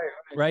 leaving,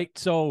 right. right?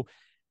 So,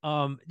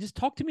 just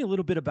talk to me a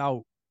little bit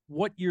about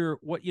what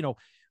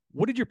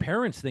did your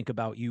parents think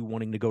about you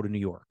wanting to go to New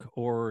York,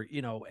 or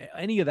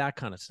any of that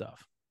kind of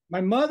stuff? My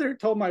mother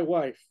told my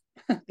wife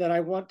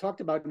that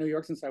talked about New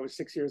York since I was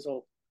 6 years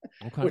old,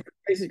 Okay. which was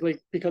basically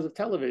because of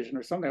television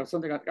or something. Or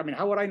something. I mean,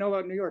 how would I know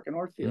about New York and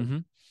Northfield? Mm-hmm.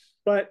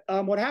 But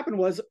what happened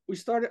was I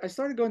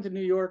started going to New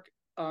York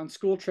on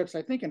school trips.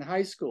 I think in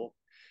high school,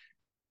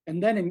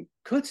 and then in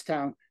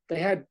Kutztown they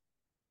had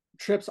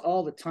trips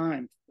all the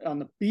time on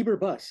the Bieber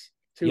bus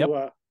to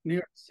Yep. New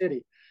York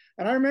City.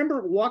 And I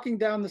remember walking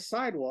down the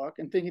sidewalk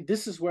and thinking,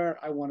 "This is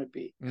where I want to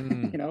be."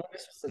 Mm,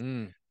 This was the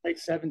mm. late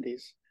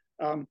 70s.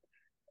 Um,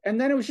 and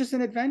then it was just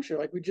an adventure.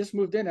 Like we just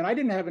moved in, and I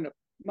didn't have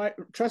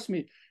trust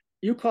me,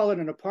 you call it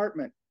an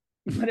apartment,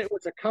 but it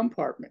was a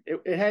compartment.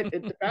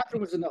 The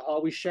bathroom was in the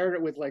hall. We shared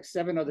it with like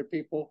 7 other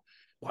people.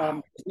 Wow.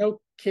 There's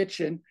no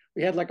kitchen.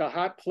 We had like a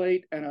hot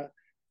plate and a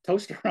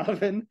toaster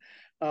oven.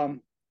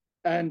 Um,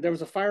 and there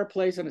was a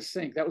fireplace and a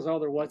sink. That was all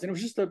there was. And it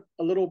was just a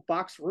little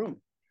box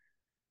room.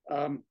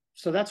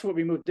 So that's what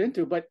we moved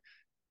into. But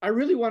I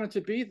really wanted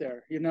to be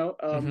there,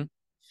 Mm-hmm.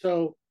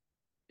 So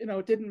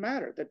it didn't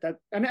matter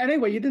and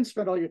anyway, you didn't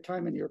spend all your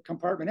time in your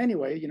compartment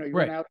anyway. You went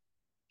Right. out,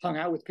 hung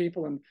out with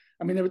people, and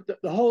I mean,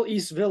 the whole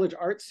East Village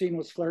art scene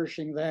was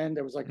flourishing then.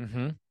 There was like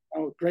Mm-hmm.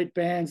 great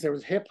bands. There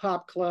was hip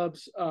hop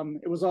clubs.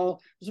 It was a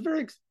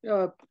very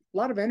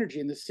lot of energy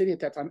in the city at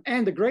that time.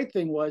 And the great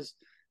thing was,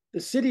 the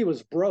city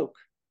was broke.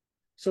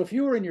 So if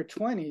you were in your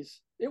 20s,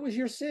 it was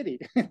your city.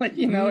 Like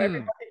Mm.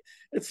 everybody.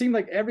 It seemed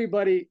like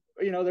everybody.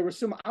 There were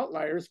some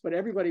outliers, but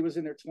everybody was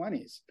in their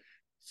 20s.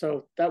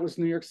 So that was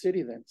New York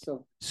City then.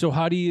 So So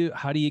how do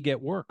you get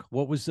work?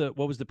 What was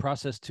the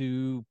process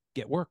to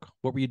get work?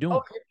 What were you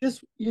oh, doing?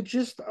 you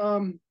just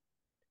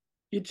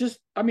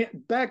I mean,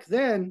 back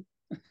then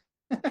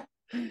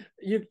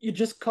you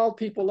just called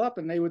people up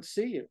and they would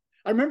see you.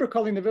 I remember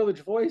calling the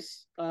Village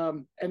Voice,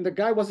 and the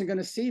guy wasn't going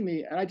to see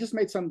me, and I just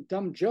made some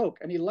dumb joke,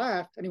 and he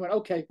laughed, and he went,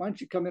 "Okay, why don't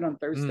you come in on Mm.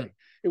 Thursday?"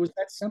 It was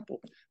that simple.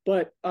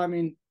 But I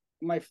mean,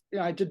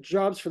 I did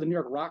jobs for the New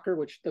York Rocker,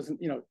 which doesn't,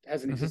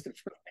 hasn't Hmm. existed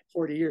for like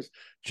 40 years.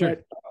 Sure.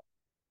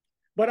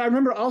 But I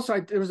remember also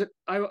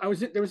I was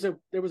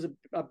there was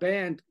a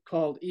band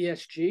called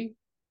ESG,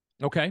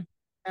 Okay.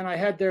 and I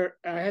had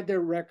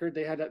their record.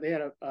 They had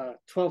a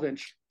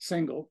 12-inch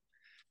single,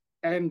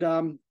 and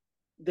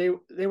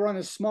they were on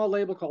a small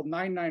label called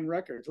 99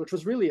 Records, which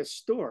was really a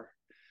store.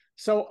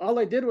 So all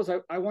I did was I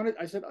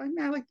said, "Oh,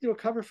 man, I'd like to do a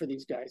cover for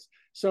these guys."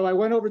 So I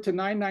went over to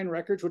 99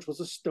 Records, which was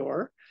a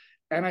store,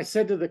 and I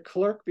said to the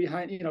clerk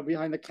behind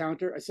the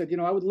counter, I said,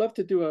 "I would love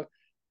to do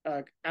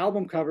a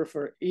album cover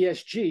for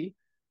ESG."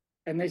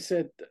 And he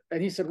said,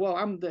 "Well,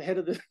 I'm the head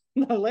of the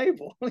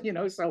label."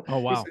 So Oh,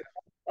 he wow. said,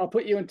 "I'll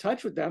put you in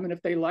touch with them, and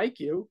if they like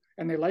you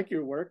and they like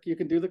your work, you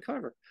can do the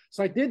cover."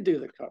 So I did do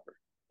the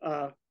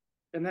cover.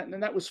 And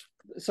that was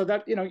so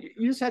that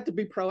you just have to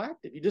be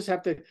proactive. You just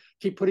have to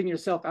keep putting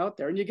yourself out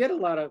there, and you get a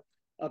lot of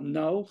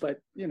no, but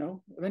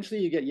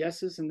eventually you get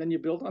yeses, and then you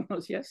build on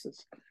those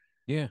yeses.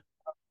 Yeah.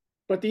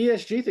 But the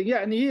ESG thing, yeah,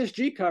 and the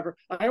ESG cover,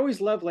 I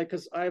always love, like,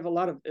 because I have a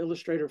lot of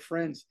illustrator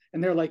friends,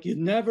 and they're like, "You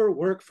never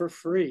work for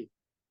free,"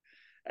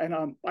 and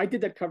I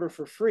did that cover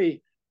for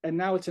free, and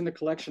now it's in the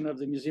collection of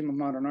the Museum of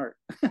Modern Art.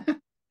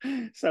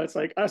 So it's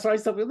like, so I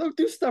tell people, look,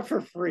 do stuff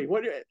for free.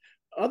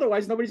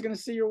 Otherwise nobody's going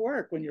to see your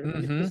work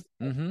Mm-hmm.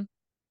 Mm-hmm.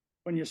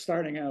 when you're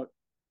starting out.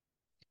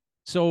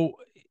 So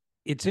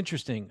it's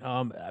interesting.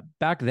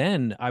 Back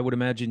then, I would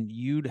imagine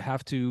you'd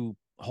have to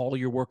haul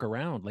your work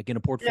around like in a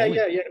Yeah, portfolio,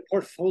 yeah, yeah.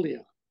 Portfolio.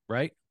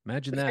 right?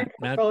 Imagine The same that.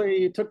 Now, portfolio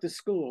you took to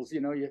schools.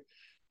 You.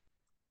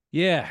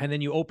 yeah, and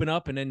then you open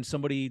up, and then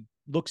somebody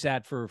looks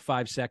at for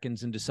 5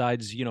 seconds and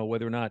decides,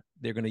 whether or not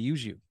they're going to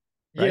use you,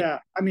 right? Yeah,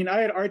 I mean,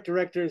 I had art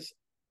directors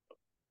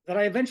that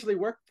I eventually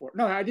worked for.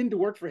 No, I didn't do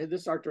work for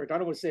this art director. I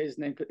don't want to say his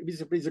name.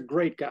 He's a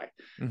great guy,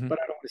 Mm-hmm. but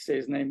I don't want to say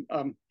his name.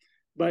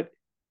 But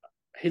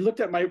he looked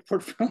at my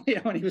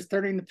portfolio and he was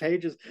turning the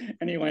pages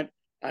and he went,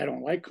 "I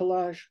don't like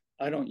collage.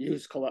 I don't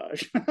use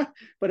collage."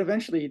 But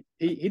eventually,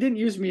 he didn't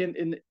use me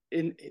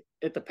in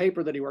at the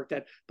paper that he worked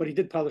at, but he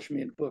did publish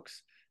me in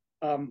books.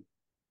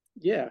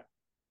 Yeah,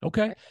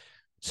 Okay.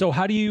 So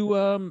how do you,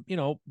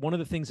 one of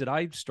the things that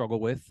I struggle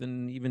with,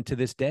 and even to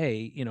this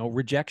day,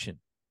 rejection,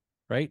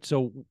 right?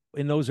 So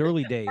in those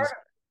early days,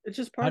 it's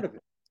just how, part of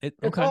it. It's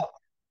okay. all.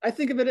 I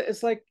think of it.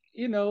 It's like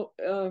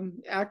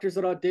actors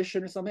that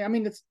audition or something. I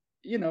mean, it's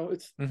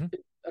Mm-hmm.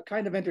 a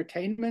kind of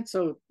entertainment.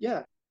 So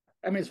yeah,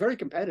 I mean, it's very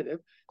competitive.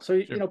 So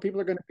Sure.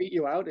 people are going to beat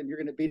you out, and you're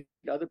going to beat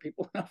other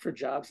people out for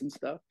jobs and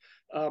stuff.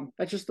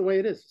 That's just the way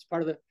it is. It's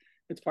part of the.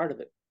 It's part of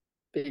it,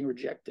 being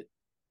rejected.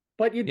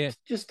 But you Yeah.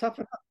 just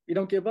toughen up. You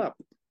don't give up.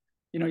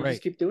 You just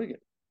Right. keep doing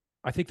it.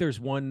 I think there's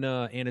one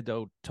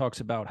anecdote talks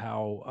about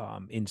how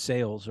in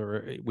sales,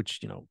 or which,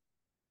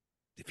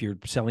 if you're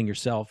selling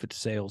yourself, it's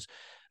sales.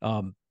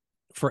 Um,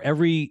 for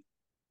every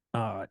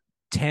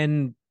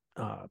 10,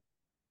 uh,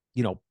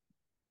 you know,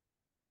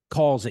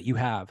 calls that you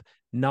have,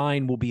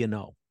 9 will be a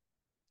no,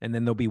 and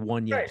then there'll be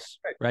one Right. yes,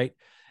 Right. right?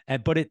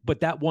 And but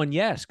that one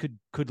yes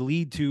could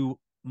lead to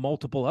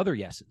multiple other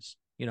yeses.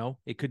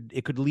 It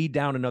could lead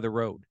down another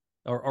road,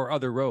 or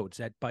other roads,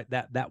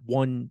 that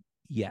one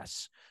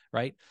yes,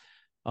 right?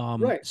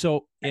 Right.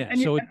 So And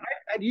yeah, so and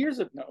I had years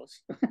of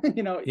no's.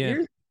 yeah,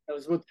 Years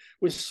of no's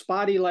with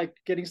spotty, like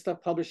getting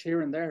stuff published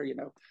here and there.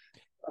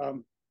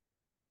 Um,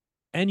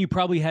 and you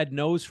probably had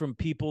no's from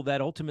people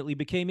that ultimately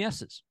became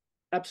yeses.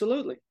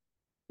 absolutely.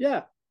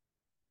 Yeah.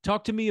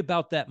 Talk to me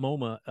about that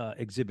MoMA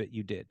exhibit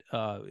you did.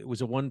 It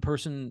was a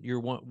your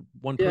one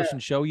Yeah. person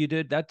show you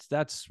did.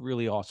 That's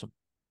really awesome.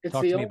 It's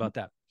Talk the to me only about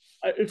that.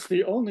 it's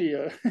the only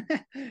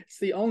it's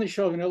the only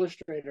show of an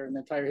illustrator in the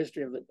entire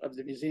history of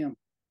the museum.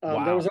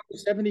 There was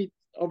Wow.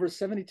 over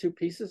 72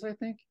 pieces, I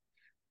think.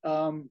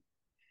 Um,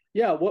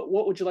 yeah.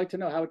 What would you like to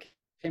know? How it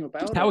came Just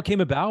about, how or it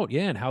came about,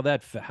 yeah, and how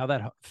that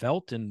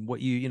felt, and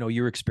what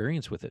your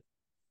experience with it.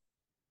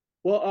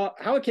 well,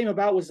 how it came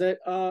about was that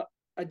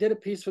I did a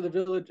piece for the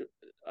village.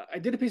 I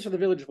did a piece for the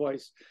Village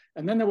Voice,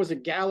 and then there was a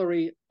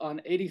gallery on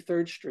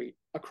 83rd Street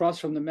across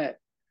from the Met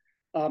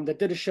that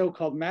did a show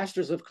called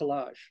Masters of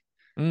Collage.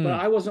 But Mm,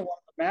 I wasn't one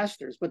of the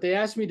masters. But they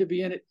asked me to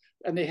be in it,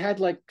 and they had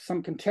like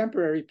some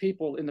contemporary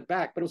people in the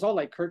back, but it was all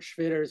like Kurt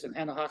Schwitters and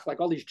Hannah Hoch, like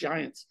all these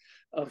giants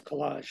of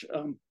collage.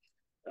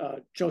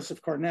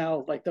 Joseph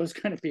Cornell, like those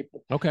kind of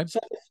people. okay. So,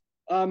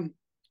 um,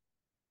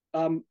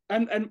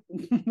 and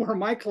where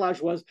my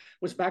collage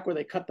was back where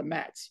they cut the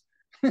mats.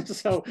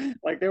 So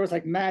like there was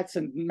like mats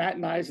and mat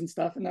knives and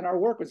stuff, and then our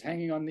work was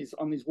hanging on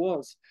these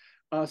walls.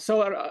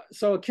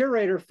 So a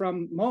curator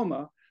from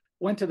MoMA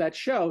went to that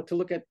show to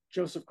look at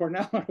Joseph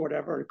Cornell or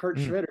whatever, or Kurt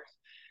Mm, Schwitter,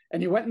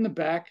 and he went in the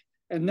back.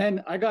 And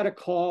then I got a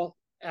call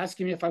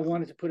asking me if I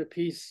wanted to put a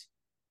piece,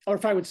 or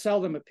if I would sell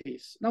them a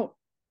piece. No,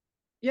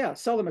 yeah,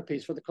 sell them a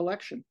piece for the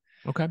collection.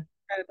 okay.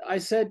 And I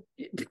said,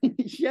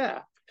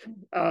 yeah.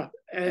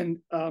 And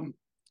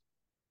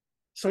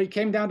So he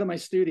came down to my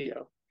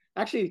studio.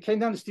 Actually, he came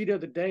down to the studio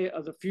the day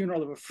of the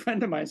funeral of a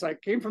friend of mine. So I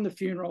came from the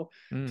funeral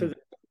to Mm,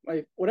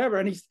 my whatever,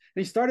 and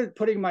he started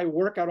putting my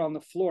work out on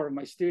the floor in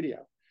my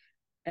studio.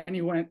 And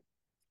he went,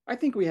 "I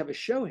think we have a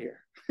show here,"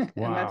 and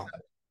wow.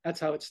 that's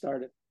how it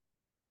started.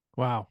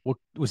 Wow. Well,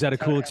 was that a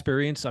That's how it cool happened.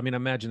 experience? I mean, I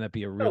imagine that'd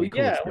be a Oh really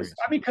cool yeah, it was. experience.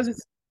 I mean, because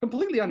it's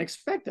completely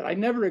unexpected. I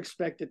never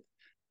expected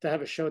to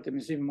have a show at the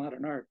Museum of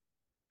Modern Art.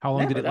 How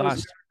long did Never. it That was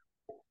last?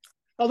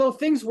 although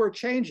things were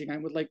changing. I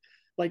would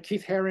like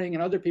Keith Haring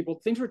and other people.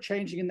 Things were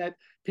changing in that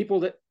people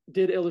that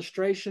did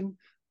illustration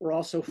were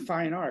also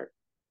fine art.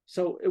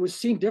 So it was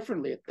seen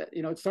differently at that.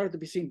 It started to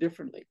be seen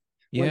differently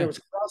when there Yeah. was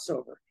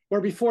crossover.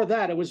 Where before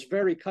that, it was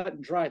very cut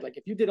and dried. Like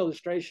if you did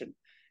illustration,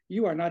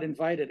 you are not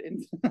invited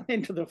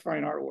into the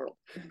fine art world.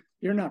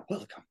 You're not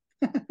welcome.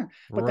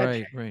 But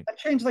Right, right. that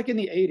changed like in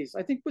the 80s.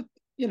 I think with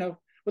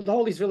the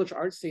whole East Village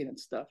art scene and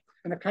stuff.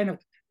 And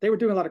they were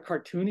doing a lot of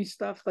cartoony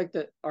stuff, like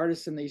the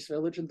artists in the East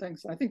Village and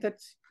things. I think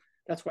that's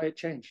why it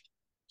changed.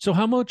 So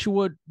how much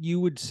would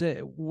you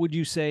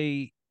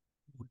say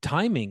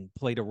timing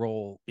played a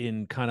role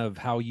in kind of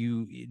how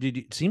you did?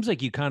 It seems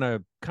like you kind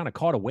of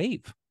caught a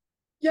wave.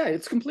 Yeah,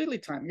 it's completely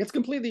timing. It's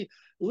completely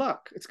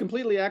luck. It's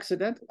completely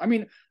accidental. I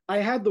mean, I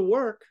had the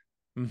work,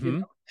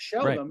 Mm-hmm.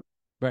 show Right. them,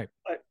 Right.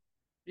 but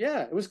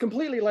yeah, it was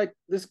completely like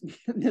this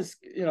this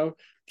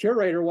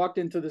curator walked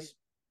into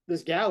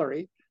this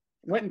gallery,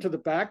 went into the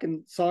back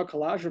and saw a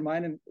collage of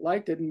mine and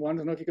liked it and wanted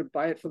to know if he could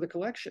buy it for the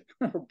collection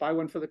or buy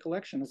one for the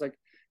collection. It's like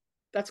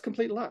that's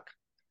complete luck.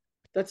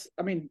 That's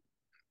I mean,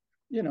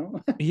 you know,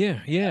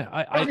 Yeah. Yeah.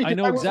 I partly I because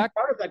know I wasn't exact.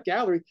 part of that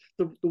gallery.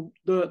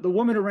 The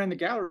woman who ran the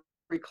gallery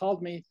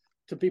called me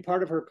to be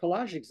part of her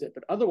collage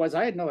exhibit. Otherwise,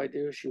 I had no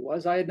idea who she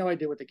was. I had no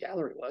idea what the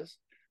gallery was.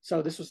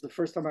 So this was the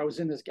first time I was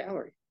in this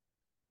gallery.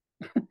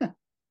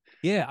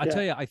 Yeah, I Yeah,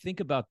 tell you, I think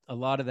about a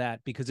lot of that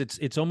because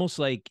it's almost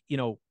like,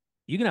 you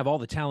can have all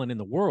the talent in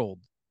the world,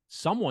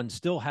 someone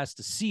still has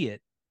to see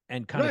it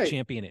and kind of right,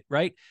 champion it,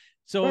 right?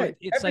 So right.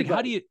 it's like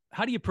Everybody.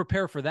 how do you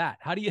prepare for that?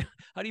 How do you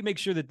make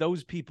sure that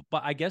those people,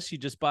 but I guess you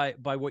just by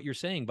what you're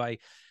saying, by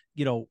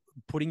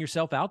putting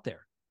yourself out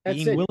there, That's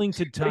being it. willing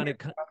to Putting kind of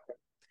it out there.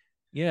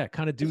 yeah,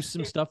 kind of do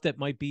some stuff that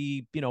might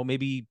be,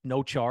 maybe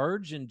no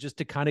charge, and just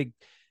to kind of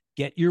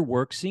get your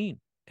work seen,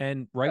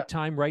 and Yeah. right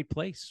time, right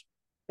place.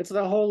 It's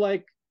the whole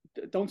like,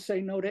 don't say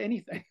no to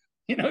anything,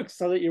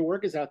 so that your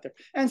work is out there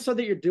and so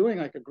that you're doing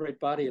like a great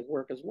body of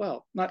work as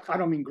well. Not, I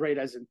don't mean great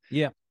as in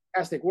Yeah.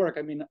 fantastic work.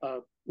 I mean a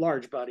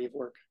large body of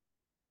work.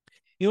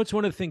 It's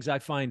one of the things I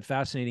find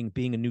fascinating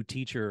being a new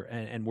teacher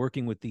and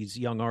working with these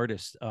young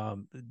artists,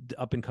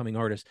 up and coming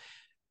artists.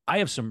 I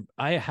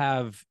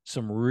have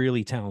some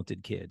really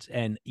talented kids,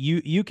 and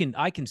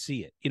I can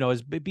see it,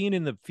 as being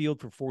in the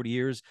field for 40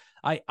 years,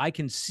 I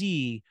can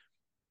see,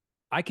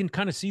 I can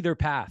kind of see their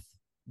path.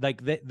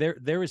 Like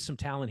there is some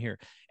talent here,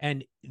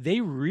 and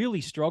they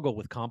really struggle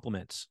with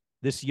compliments.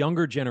 This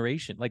younger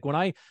generation, like when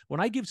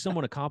I give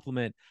someone a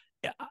compliment,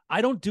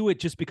 I don't do it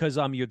just because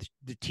I'm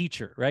the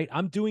teacher, right?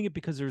 I'm doing it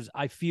because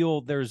I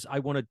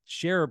want to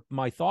share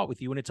my thought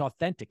with you, and it's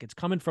authentic. It's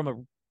coming from a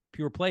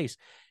pure place,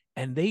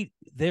 and they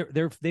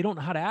don't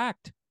know how to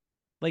act.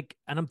 Like,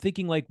 and I'm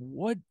thinking, like,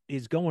 what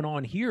is going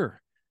on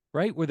here,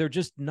 right? Where they're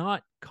just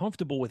not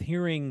comfortable with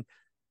hearing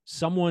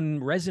someone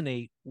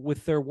resonate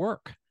with their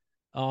work.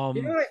 What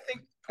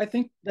I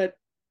think that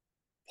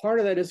part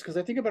of that is because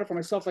I think about it for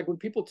myself. Like when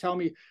people tell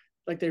me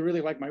like they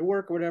really like my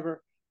work or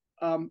whatever,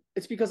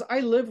 it's because I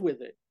live with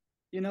it.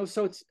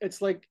 So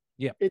it's like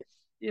Yeah.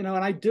 and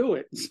I do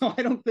it. So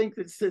I don't think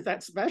it's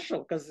that special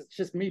because it's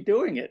just me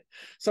doing it.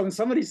 So when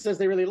somebody says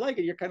they really like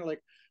it, you're kind of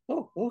like,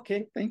 oh,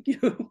 okay, thank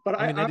you. But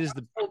I mean, that I'm is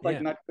the, told, like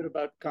yeah, not good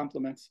about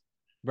compliments.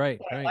 right,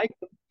 But I right.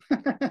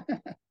 like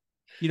them.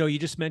 You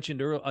just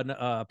mentioned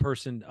a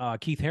person,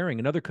 Keith Haring,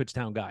 another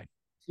Kutztown guy.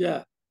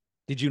 Yeah.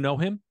 Did you know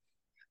him?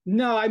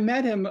 No, I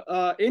met him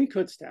in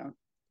Kutztown,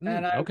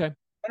 and I Okay.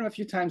 met him a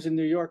few times in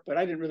New York, but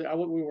I didn't really.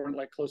 We weren't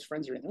like close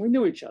friends or anything. We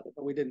knew each other,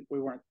 but we didn't. We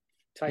weren't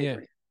tight or Yeah.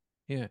 anything.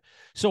 Yeah.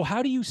 So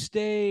how do you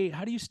stay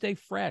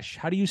fresh?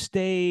 How do you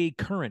stay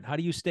current? How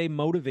do you stay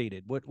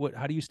motivated?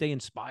 How do you stay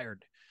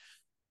inspired?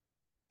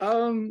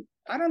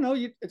 I don't know.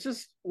 It's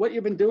just what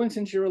you've been doing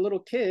since you were a little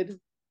kid,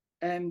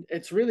 and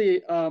it's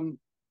really to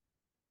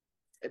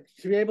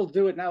be able to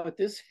do it now at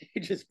this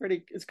age is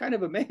pretty. It's kind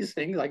of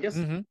amazing, I guess.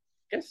 Mm-hmm.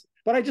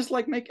 But I just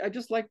like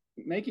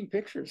making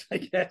pictures. I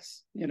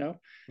guess Yeah.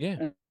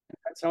 and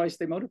that's how I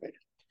stay motivated.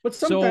 But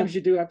So sometimes you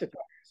do have to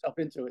talk yourself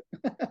into it.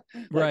 Like,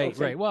 right,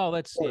 okay, right. Well,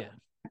 that's, yeah,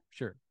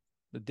 sure.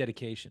 The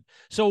dedication.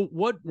 So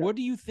yeah. what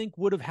do you think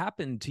would have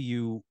happened to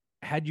you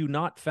had you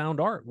not found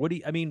art? What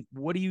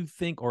do you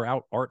think, or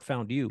out art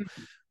found you?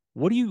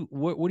 What do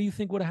you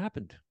think would have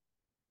happened?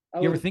 I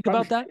You would ever have think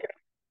probably, about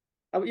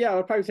that? yeah, I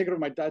would probably take it over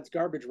my dad's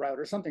garbage route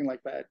or something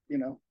like that.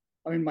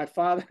 I mean, my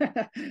father,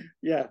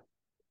 yeah,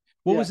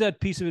 What was yeah. that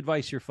piece of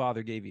advice your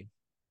father gave you?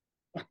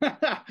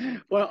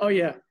 Well, oh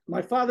yeah,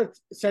 my father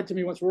said to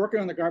me once, we're working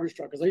on the garbage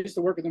truck because I used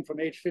to work with him from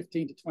age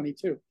 15 to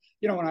 22.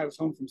 When I was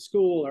home from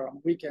school or on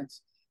the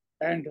weekends,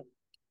 and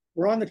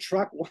we're on the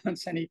truck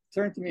once, and he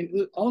turned to me,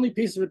 the only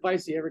piece of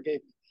advice he ever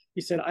gave me.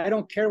 He said, "I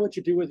don't care what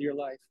you do with your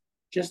life,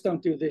 just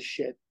don't do this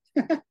shit."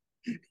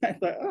 I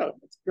thought, oh,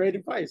 that's great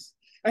advice.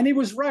 And he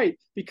was right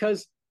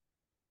because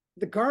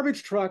the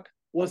garbage truck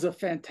was a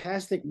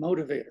fantastic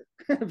motivator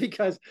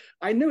because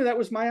I knew that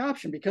was my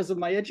option because of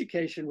my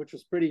education, which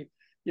was pretty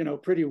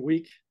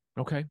weak.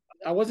 Okay.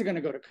 I wasn't going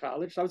to go to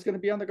college. So I was going to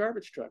be on the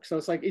garbage truck. So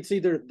it's like, it's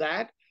either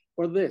that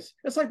or this.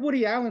 It's like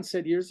Woody Allen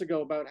said years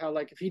ago about how,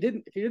 like, if he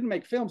didn't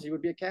make films, he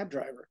would be a cab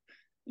driver,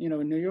 in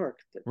New York.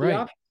 The Right.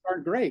 options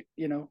aren't great.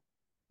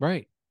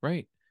 Right.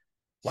 Right.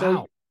 So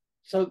Wow.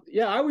 So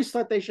yeah, I always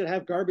thought they should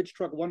have garbage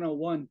truck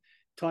 101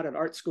 taught at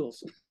art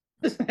schools.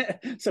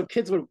 So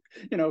kids would,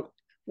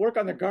 work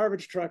on the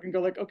garbage truck and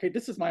go like, okay,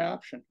 this is my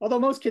option. Although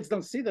most kids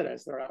don't see that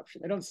as their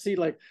option. They don't see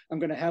like I'm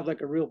going to have like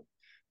a real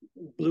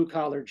blue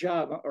collar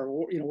job or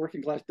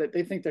working class. That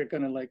they think they're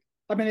going to like.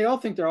 I mean, they all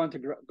think they're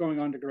going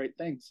on to great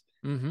things,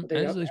 Mm-hmm. but they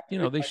As have they, to they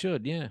realize,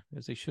 should. Yeah,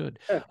 as they should.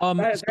 yeah, at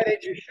that So,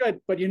 age you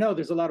should, but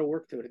there's a lot of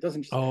work to it. It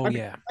doesn't just. oh I mean,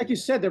 yeah. like you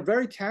said, they're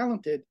very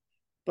talented,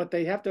 but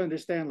they have to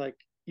understand like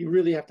you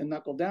really have to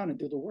knuckle down and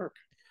do the work.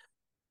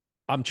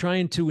 I'm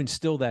trying to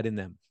instill that in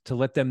them, to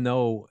let them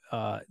know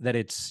that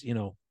it's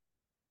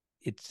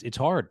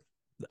hard.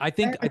 I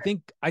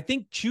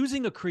think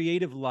choosing a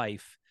creative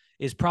life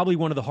is probably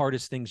one of the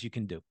hardest things you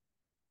can do.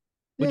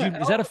 Yeah,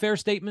 Is that a fair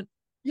statement?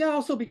 yeah.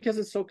 Also because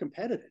it's so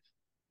competitive.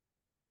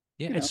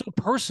 Yeah, You it's know,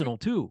 so personal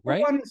too, who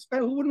right?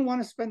 wouldn't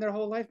want to spend their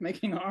whole life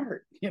making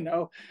art?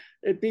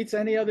 It beats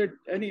any other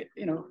any.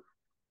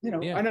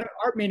 Yeah. I know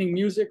art meaning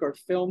music or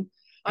film.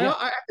 Yeah.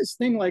 I have this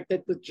thing like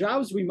that. The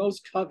jobs we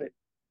most covet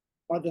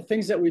are the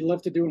things that we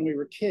loved to do when we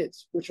were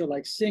kids, which are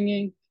like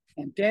singing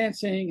and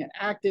dancing and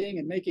acting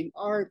and making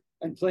art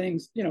and playing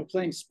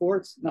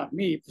sports, not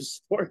me for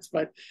sports,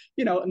 but,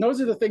 and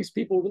those are the things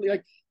people really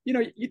like.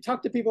 You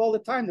talk to people all the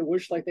time that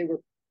wish like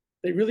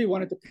they really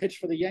wanted to pitch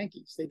for the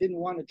Yankees. They didn't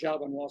want a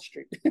job on Wall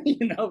Street.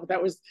 But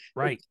that was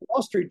Right. a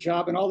Wall Street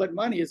job, and all that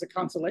money is a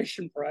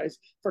consolation prize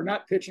for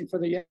not pitching for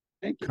the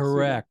Yankees.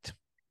 Correct.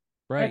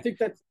 Right. I think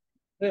that's,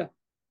 yeah.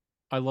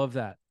 I love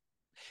that.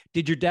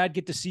 Did your dad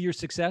get to see your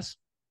success?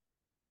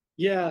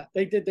 Yeah,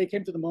 they did. They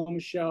came to the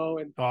MoMA show,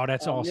 and oh,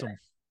 that's awesome. Yeah.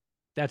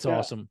 That's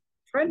awesome.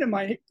 A friend of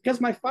mine,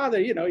 because my father,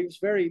 he was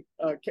very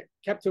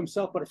kept to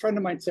himself, but a friend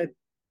of mine said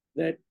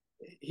that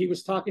he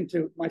was talking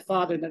to my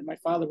father and that my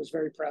father was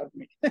very proud of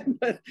me,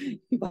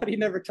 but he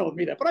never told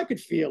me that, but I could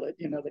feel it,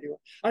 that he was.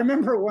 I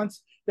remember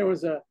once there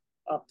was a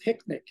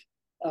picnic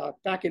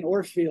back in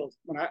Orfield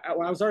when I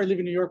was already living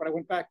in New York, but I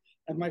went back,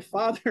 and my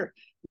father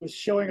was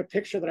showing a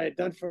picture that I had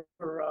done for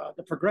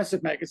the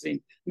Progressive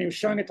magazine, and he was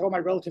showing it to all my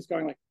relatives,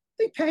 going like,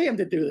 they pay him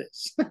to do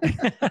this.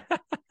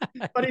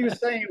 But he was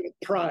saying it with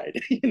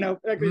pride, he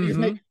was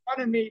making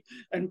fun of me,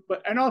 and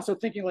also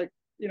thinking like,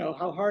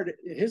 how hard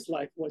his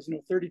life was,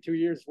 32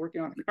 years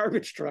working on a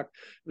garbage truck,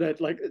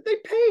 that like they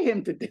pay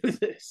him to do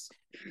this.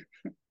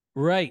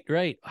 Right.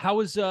 How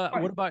was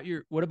what about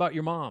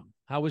your mom?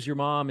 How was your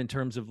mom in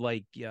terms of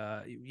like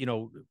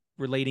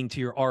relating to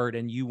your art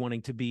and you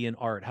wanting to be in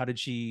art? How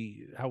was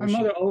my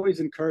mother always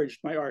encouraged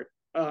my art,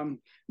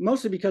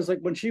 mostly because like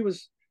when she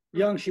was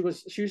young, she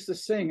used to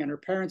sing, and her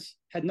parents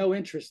had no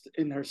interest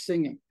in her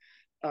singing,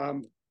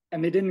 and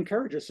they didn't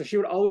encourage her, so she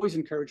would always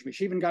encourage me.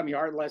 She even got me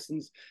art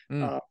lessons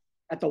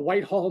at the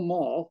Whitehall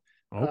Mall.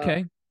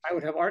 Okay. I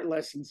would have art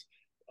lessons,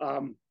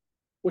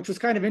 which was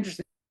kind of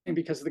interesting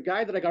because the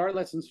guy that I got art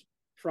lessons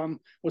from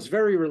was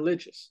very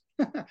religious.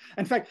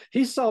 In fact,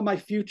 he saw my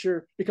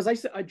future because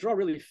I draw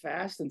really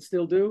fast and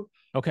still do.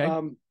 Okay.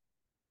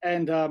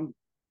 And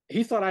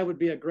he thought I would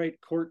be a great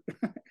court.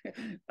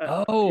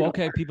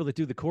 Okay. People that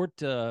do the court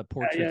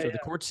portraits or the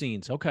court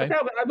scenes. Okay.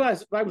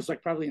 But I was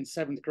like probably in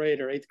 7th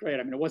grade or 8th grade.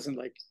 I mean, it wasn't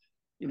like,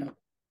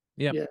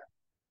 Yeah.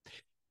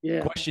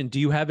 Yeah. Question: do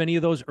you have any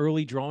of those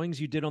early drawings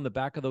you did on the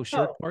back of those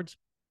shirt cards?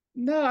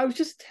 No, I was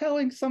just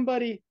telling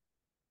somebody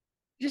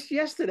just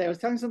yesterday. I was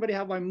telling somebody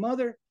how my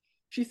mother,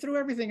 she threw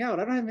everything out.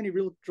 I don't have any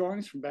real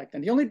drawings from back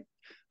then.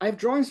 I have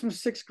drawings from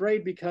 6th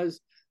grade because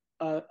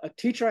a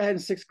teacher I had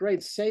in 6th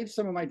grade saved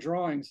some of my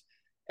drawings,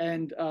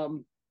 and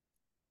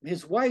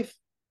his wife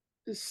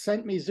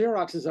sent me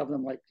Xeroxes of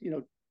them, like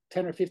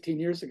 10 or 15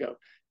 years ago.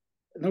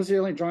 And those are the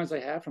only drawings I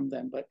have from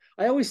them. But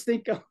I always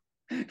think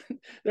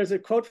there's a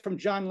quote from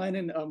John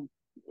Lennon.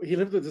 He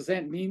lived with his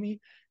Aunt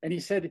Mimi, and he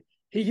said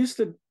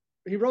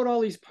he wrote all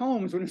these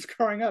poems when he was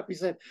growing up. He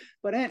said,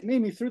 but Aunt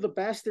Mimi threw the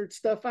bastard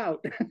stuff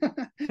out.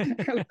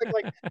 I was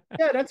like,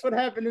 yeah, that's what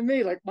happened to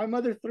me. Like my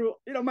mother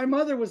my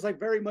mother was like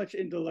very much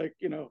into like,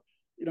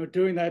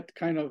 doing that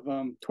kind of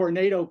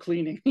tornado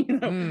cleaning. So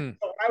when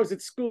I was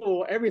at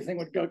school, everything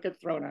would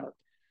get thrown out,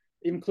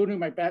 including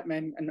my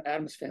Batman and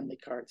Addams Family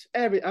cards.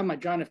 My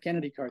John F.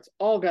 Kennedy cards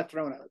all got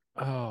thrown out.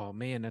 Oh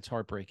man, that's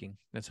heartbreaking.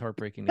 That's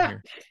heartbreaking to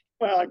hear.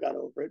 Well, I got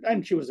over it,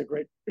 and she was a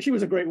great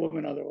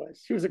woman.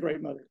 Otherwise, she was a great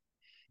mother.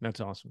 That's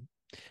awesome.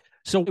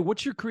 So,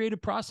 what's your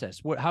creative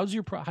process? How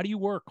do you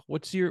work?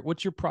 What's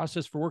your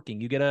process for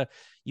working? You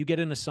get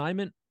an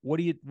assignment. How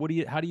do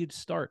you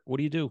start? What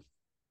do you do?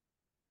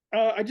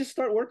 I just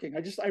start working.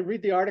 I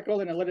read the article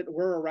and I let it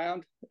whir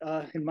around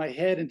in my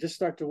head and just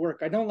start to work.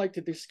 I don't like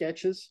to do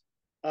sketches.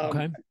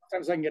 Okay.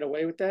 Sometimes I can get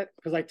away with that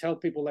because I tell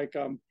people like,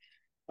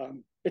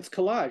 it's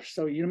collage,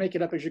 so you make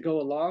it up as you go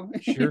along.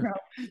 Sure.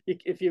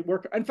 If you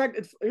work, in fact,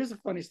 here's a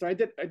funny story.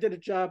 I did a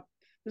job.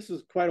 This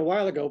was quite a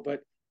while ago,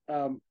 but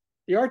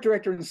the art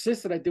director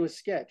insisted I do a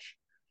sketch,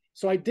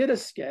 so I did a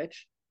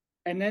sketch,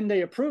 and then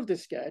they approved the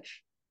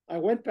sketch. I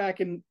went back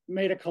and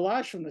made a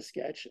collage from the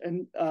sketch,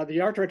 and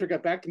the art director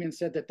got back to me and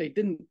said that they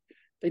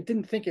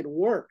didn't think it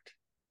worked,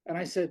 and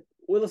I said,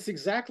 well, it's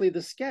exactly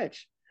the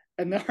sketch.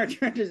 And the art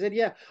director said,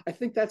 yeah, I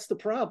think that's the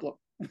problem.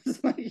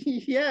 It's like,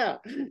 yeah,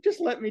 just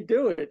let me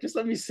do it. Just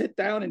let me sit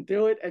down and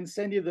do it and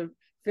send you the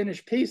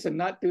finished piece and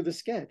not do the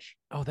sketch.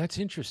 Oh, that's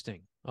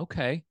interesting.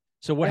 Okay.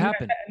 So what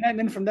happened? And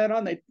then from then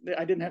on, I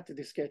didn't have to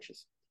do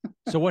sketches.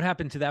 So what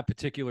happened to that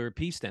particular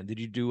piece then? Did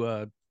you do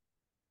I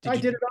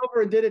did it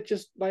over and did it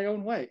just my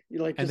own way.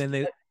 And then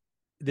did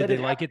they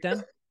like it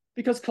then?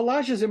 Because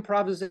collage is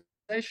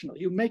improvisational.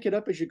 You make it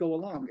up as you go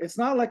along. It's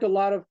not like a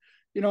lot of,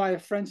 I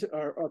have friends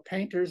are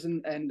painters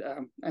and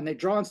they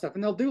draw and stuff,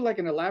 and they'll do like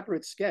an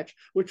elaborate sketch,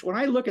 which when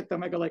I look at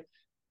them, I go like,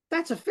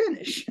 that's a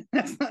finish.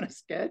 That's not a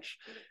sketch.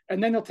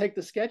 And then they'll take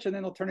the sketch and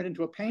then they'll turn it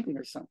into a painting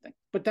or something.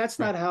 But that's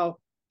not how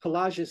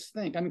collages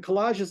think. I mean,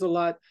 collage is a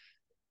lot,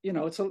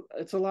 it's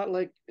a lot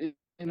like,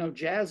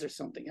 jazz or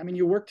something. I mean,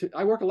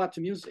 I work a lot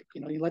to music,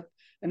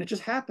 and it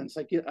just happens.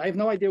 Like I have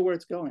no idea where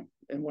it's going.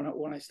 And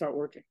when I start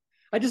working,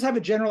 I just have a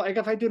general, like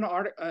if I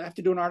have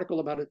to do an article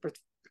about a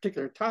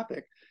particular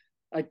topic,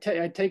 I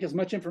take as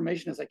much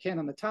information as I can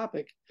on the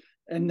topic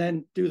and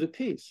then do the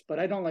piece. But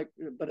I don't like,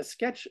 but a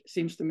sketch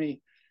seems to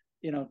me,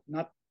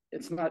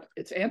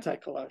 it's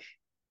anti-collage.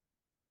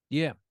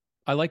 Yeah.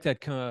 I like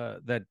that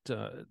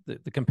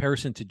the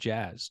comparison to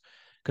jazz,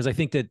 because I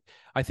think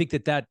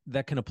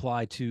that can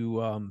apply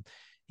to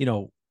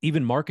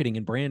even marketing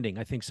and branding.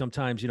 I think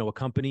sometimes a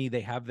company,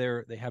 they have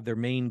their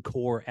main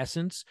core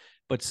essence,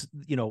 but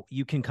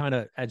you can kind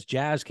of, as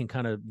jazz can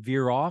kind of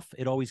veer off.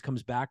 It always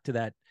comes back to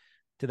that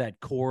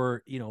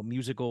core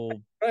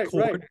musical Right.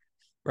 chord,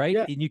 right?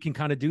 Yeah. And you can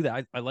kind of do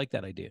that. I like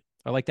that idea.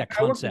 I like that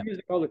I work with concept.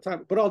 music all the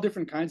time, but all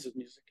different kinds of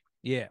music.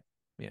 Yeah,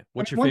 yeah. I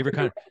What's mean, your one favorite thing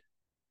kind? that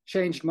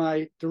changed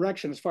my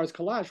direction as far as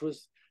collage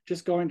was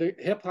just going to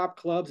hip hop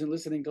clubs and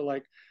listening to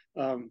like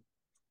um,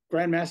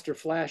 Grandmaster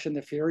Flash and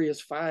the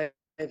Furious Five.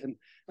 And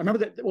I remember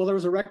that, well, there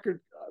was a record,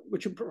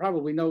 which you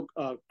probably know,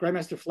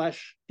 Grandmaster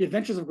Flash, The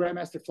Adventures of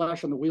Grandmaster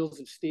Flash on the Wheels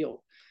of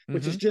Steel,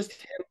 which is Mm-hmm. just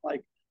him,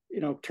 like,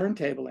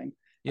 turntabling. I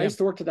Yeah, used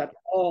to work to that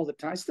all the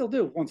time. I still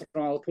do. Once in a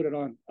while, I'll put it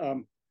on.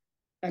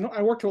 And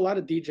I work to a lot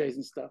of DJs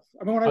and stuff.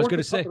 I mean, when I I was worked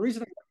going to with, say. the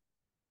reason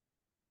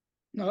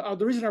no,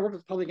 the reason I worked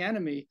with Public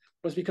Enemy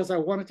was because I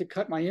wanted to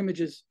cut my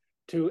images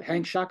to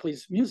Hank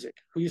Shockley's music,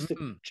 who used to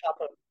Mm. chop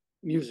up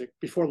music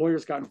before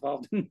lawyers got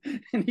involved,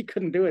 and he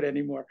couldn't do it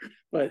anymore.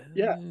 But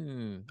yeah,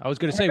 I was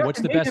going to and I say, got what's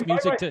to the meet best him. By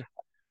the music way, to?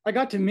 I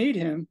got to meet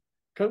him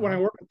when I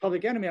Uh-huh. worked with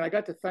Public Enemy, and I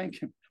got to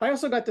thank him. I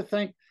also got to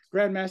thank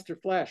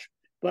Grandmaster Flash,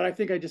 but I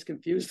think I just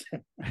confused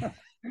him.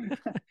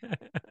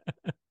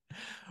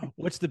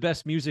 What's the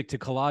best music to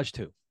collage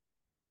to?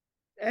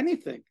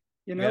 Anything,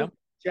 you Yeah. know,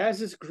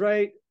 jazz is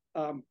great.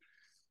 Um,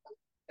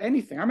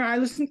 Anything. I mean, I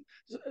listened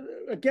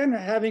again,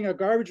 having a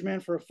garbage man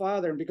for a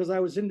father, and because I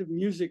was into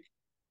music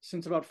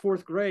since about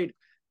fourth grade,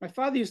 my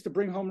father used to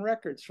bring home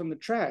records from the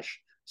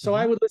trash. So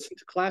Mm-hmm. I would listen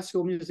to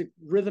classical music,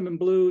 rhythm and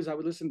blues. I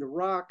would listen to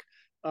rock,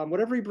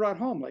 whatever he brought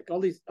home, like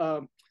all these,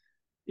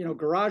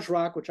 garage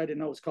rock, which I didn't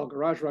know was called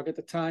garage rock at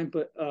the time,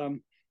 but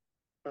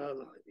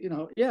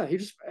yeah, he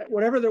just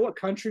whatever there was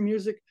country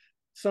music.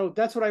 So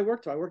that's what I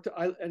worked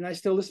to. And I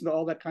still listen to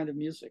all that kind of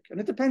music,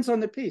 and it depends on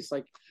the piece.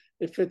 Like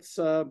if it's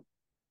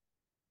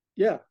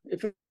yeah,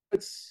 if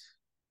it's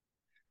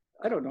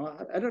I don't know,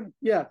 I don't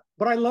yeah,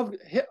 but I love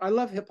hip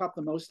hop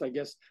the most, I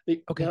guess.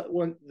 Okay.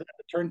 The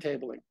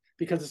turntabling,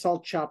 because it's all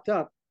chopped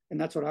up, and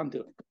that's what I'm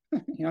doing.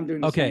 I'm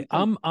doing the Okay.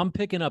 same thing. I'm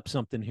picking up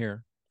something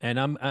here, and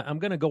I'm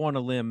going to go on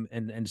a limb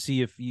and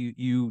see if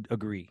you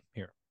agree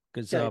here,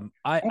 because Okay,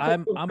 I don't go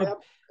I'm too I'm a high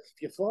up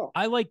if you fall.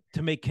 I like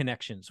to make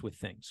connections with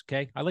things.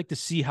 Okay. I like to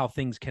see how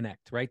things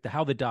connect, right?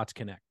 How the dots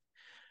connect.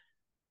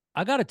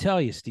 I got to tell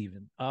you,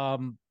 Stephen,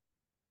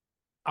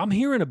 I'm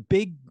hearing a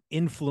big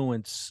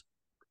influence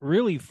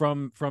really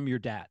from your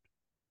dad.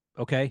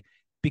 Okay.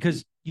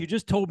 Because you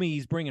just told me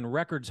he's bringing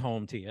records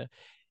home to you.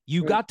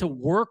 You Right? got to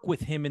work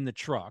with him in the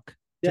truck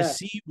to Yeah,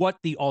 see what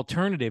the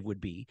alternative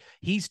would be.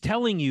 He's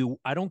telling you,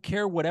 I don't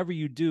care whatever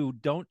you do,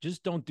 don't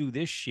do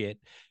this shit.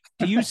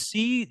 Do you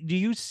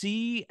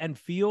see and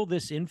feel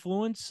this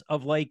influence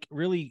of like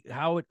really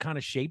how it kind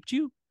of shaped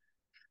you?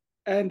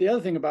 and the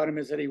other thing about him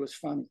is that he was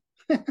funny.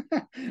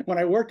 When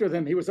I worked with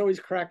him, he was always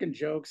cracking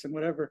jokes and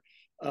whatever.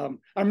 I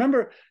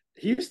remember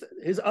his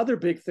other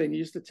big thing. He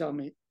used to tell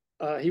me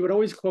he would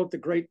always quote the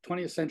great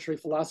 20th century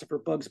philosopher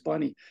Bugs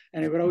Bunny,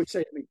 and he would always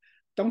say to me,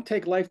 "Don't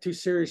take life too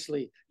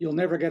seriously. You'll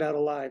never get out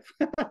alive."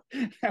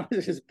 That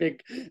was his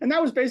big, and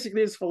that was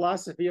basically his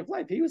philosophy of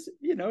life. He was,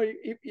 he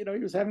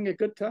was having a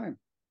good time,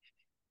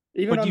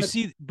 even But on you the.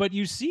 see, but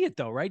you see it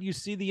though, right? You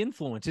see the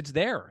influence. It's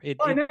there. It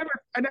Oh, it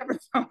I never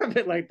thought of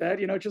it like that.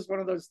 Just one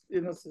of those.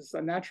 It's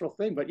a natural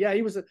thing. But yeah,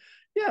 he was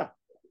yeah,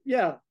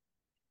 yeah.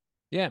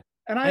 yeah.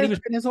 And And he was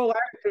and his whole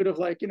attitude of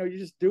like, you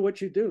just do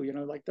what you do.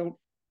 Like don't.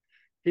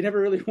 He never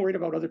really worried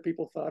about other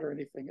people thought or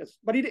anything.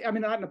 But I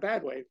mean, not in a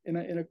bad way, in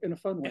a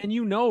fun way. and he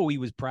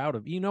was proud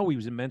of, he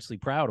was immensely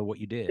proud of what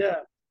you did.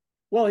 Yeah.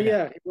 Well,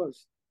 Yeah. yeah, he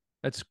was.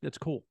 That's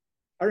cool.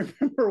 I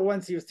remember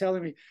once he was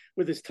telling me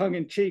with his tongue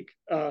in cheek,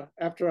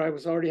 after I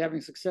was already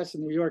having success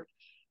in New York,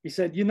 he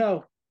said,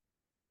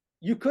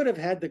 you could have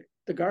had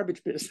the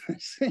garbage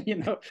business. I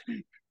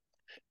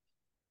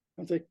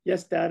was like,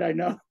 yes, Dad, I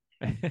know.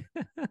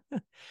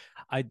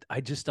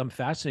 I'm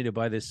fascinated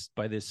by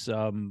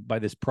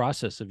this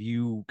process of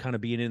you kind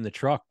of being in the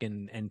truck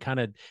and kind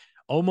of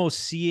almost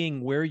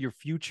seeing where your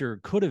future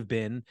could have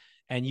been,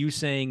 and you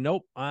saying,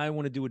 nope, I'm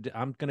going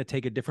to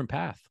take a different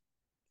path.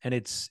 And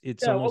it's Yeah,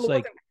 well, almost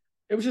like,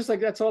 it was just like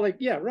that's all. Like,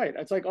 yeah, right.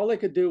 It's like all they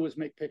could do was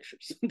make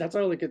pictures. That's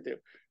all they could do.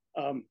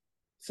 Um,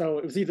 so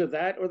it was either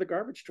that or the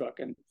garbage truck,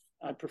 and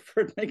I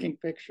preferred making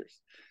pictures.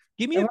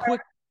 give me And a when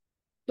quick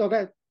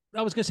okay,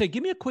 I was going to say,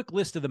 give me a quick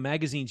list of the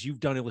magazines you've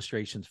done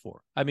illustrations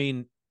for. I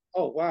mean,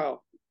 oh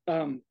wow,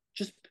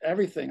 just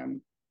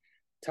everything.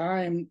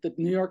 Time, the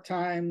New York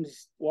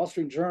Times, Wall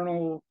Street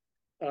Journal,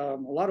 a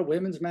lot of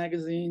women's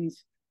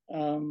magazines,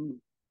 um,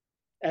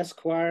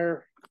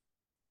 Esquire.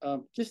 I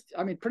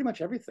mean, pretty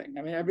much everything.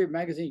 I mean, every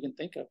magazine you can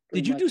think of,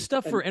 pretty did you do much.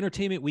 stuff And for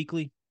Entertainment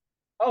Weekly?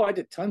 oh, I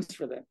did tons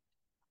for them.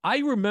 I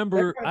That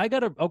remember kind I got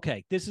to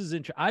okay, this is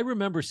interesting. I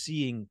remember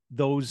seeing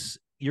those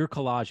your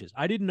collages.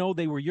 I didn't know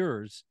they were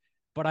yours,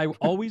 but I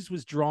always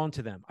was drawn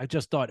to them. I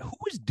just thought, who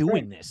is of, right.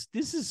 doing this?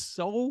 This is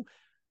so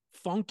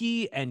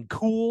funky and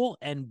cool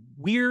and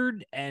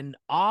weird and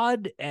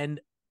odd and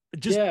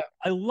just Yeah.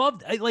 I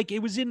loved like it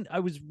was in I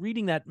was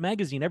reading that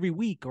magazine every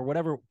week or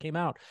whatever came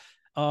out.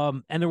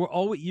 And there were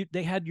always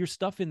they had your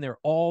stuff in there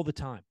all the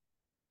time.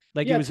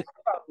 Like it Yeah, was talk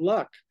about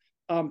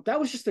luck. That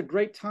was just a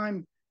great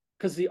time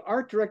because the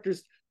art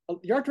directors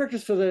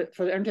for the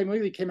Entertainment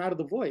Weekly came out of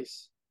The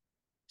Voice,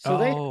 so oh,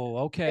 they had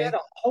okay. a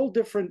whole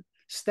different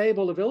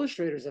stable of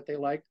illustrators that they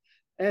liked,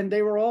 and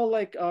they were all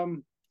like,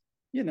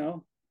 you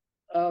know,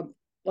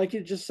 like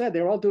you just said,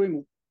 they were all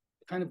doing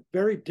kind of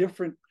very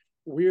different,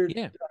 weird,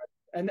 Yeah.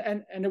 and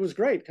it was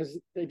great because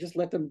they just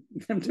let them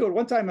do it.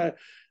 One time,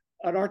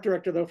 an art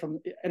director though from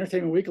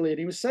Entertainment Weekly, and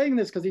he was saying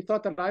this because he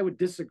thought that I would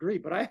disagree,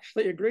 but I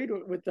actually agreed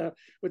with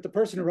the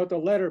person who wrote the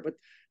letter. But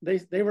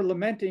they were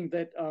lamenting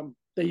that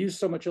they use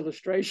so much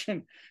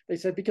illustration. They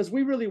said because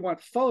we really want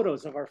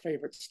photos of our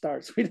favorite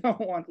stars. We don't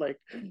want like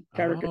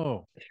caricatures.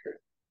 Oh.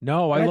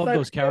 No, I And I love thought,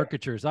 those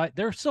caricatures.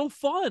 They're so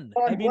fun.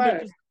 oh, I I'm mean, they're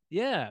glad. just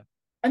yeah.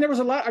 And there was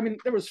a lot. I mean,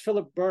 there was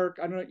Philip Burke.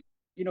 I don't know,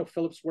 you know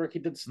Philip's work. He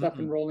did stuff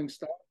in Mm-mm. Rolling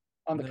Stone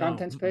on the No.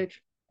 contents Mm-mm.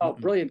 page. Oh,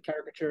 Mm-mm. brilliant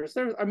caricatures.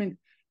 I mean,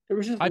 there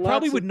was just I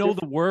probably lots would of know the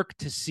different. work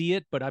to see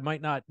it, but I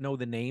might not know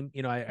the name.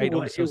 You know, I don't It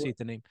was associate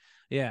the name.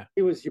 Yeah.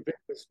 it was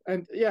ubiquitous,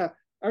 and yeah,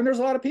 I mean, there's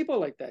a lot of people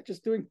like that,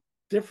 just doing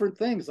different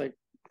things, like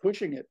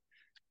pushing it.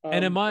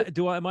 And Um,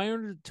 am I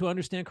to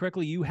understand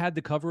correctly? You had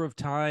the cover of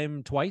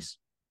Time twice,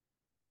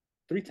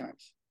 3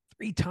 times.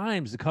 three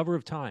times the cover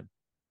of Time.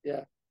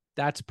 Yeah,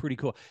 That's pretty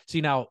cool.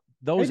 See now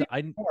those maybe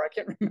I more. I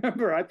can't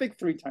remember. I think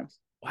 3 times.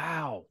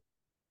 wow.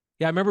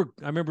 Yeah, I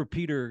remember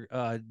Peter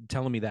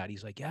telling me that.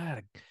 He's like,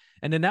 yeah.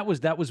 And then that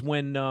was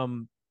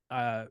when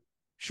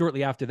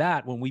shortly after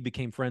that when we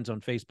became friends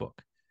on Facebook.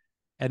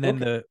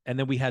 Okay. And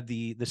then we had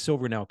the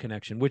Silver Now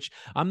connection, which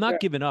I'm Yeah. not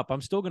giving up.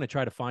 I'm still going to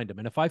try to find him.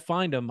 And if I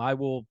find him, I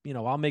will,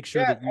 I'll make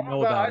sure Yeah. that you know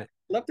about I'd it.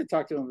 love to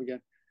talk to him again.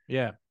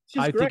 Yeah.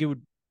 She's I think great. it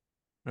would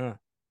uh,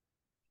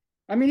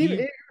 I mean, he he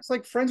was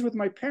like friends with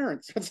my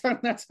parents.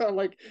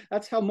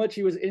 That's how much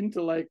he was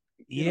into like,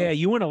 yeah,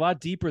 you went a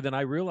lot deeper than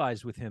I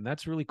realized with him.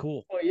 That's really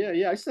cool. oh yeah,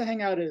 yeah. I used to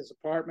hang out at his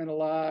apartment a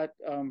lot.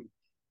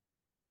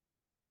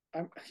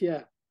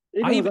 Yeah, I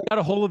even with even got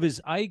a hold of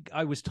his I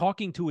was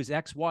talking to his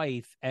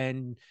ex-wife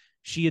and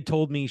she had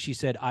told me, she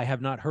said, I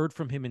have not heard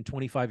from him in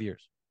 25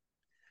 years.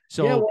 yeah.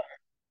 So, Well,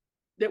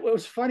 it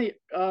was funny.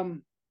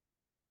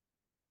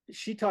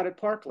 She taught at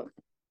Parkland,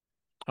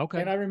 okay.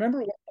 and I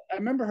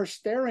remember her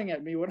staring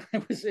at me when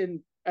I was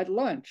in at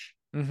lunch.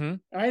 Mm-hmm. And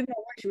I didn't know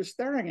why she was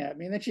staring at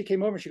me. And then she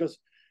came over and she goes,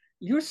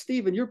 "You're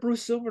Steven, you're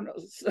Bruce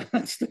Silver's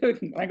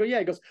student." And I go, "Yeah."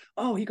 He goes,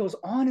 "Oh," he goes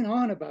on and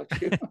on about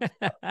you.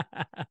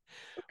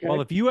 Well,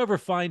 Okay. if you ever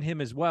find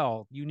him as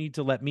well, you need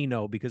to let me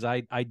know because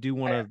I do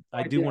want I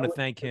have to no idea.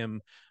 thank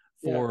him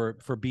Yeah.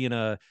 for being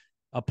a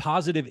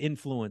positive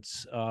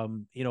influence.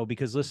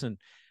 Because listen,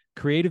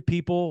 creative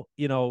people,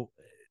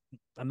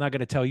 I'm not going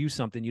to tell you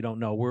something you don't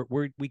know.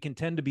 We can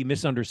tend to be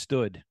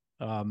misunderstood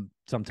And we're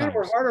sometimes.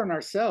 hard on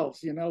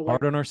ourselves,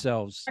 Hard on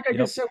ourselves. like I Yep.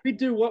 just said, we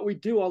do what we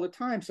do all the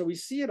time. So we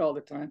see it all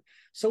the time.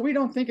 So we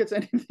don't think it's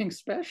anything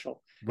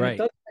special. And it Right.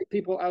 does take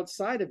people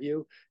outside of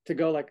you to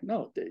go like,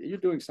 no, you're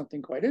doing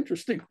something quite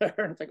interesting there.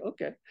 And it's like,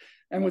 okay.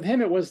 And with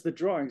him, it was the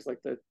drawings,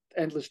 like the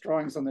endless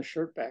drawings on the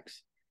shirt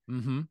backs.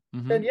 Mm-hmm.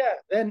 Mm-hmm. And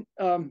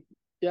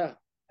yeah.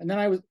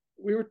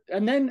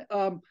 And then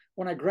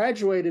when I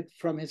graduated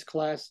from his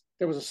class,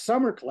 there was a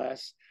summer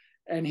class.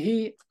 And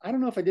I don't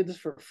know if I did this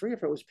for free,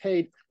 if it was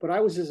paid, but I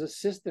was his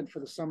assistant for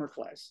the summer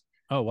class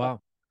Oh uh,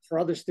 wow. for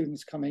other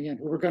students coming in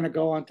who were going to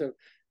go on to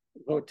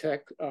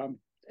Votech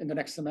in the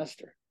next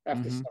semester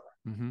after Mm-hmm. summer.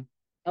 Mm-hmm.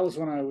 That was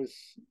when I was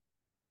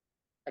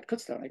at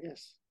Kutztown, I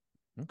guess,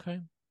 Okay.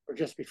 or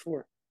just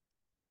before.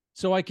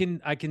 So I can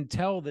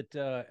tell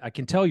that I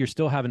can tell you're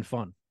still having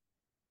fun.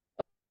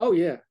 Oh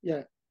yeah,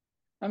 yeah.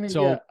 I mean, yeah.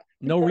 So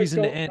no People always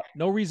reason to go. end,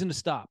 no reason to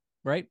stop,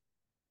 right?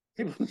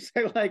 People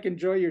say like,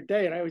 "Enjoy your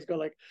day," and I always go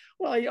like,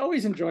 "Well, I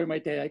always enjoy my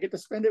day. I get to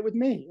spend it with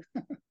me."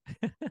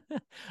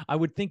 I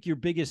would think your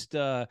biggest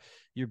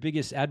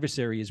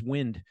adversary is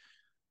wind.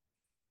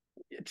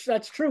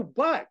 That's true,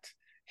 but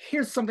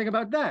here's something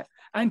about that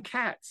and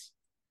cats.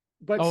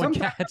 But Oh, and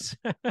sometimes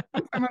cats.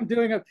 I'm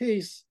doing a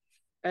piece,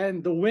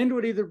 and the wind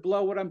would either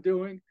blow what I'm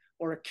doing,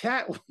 or a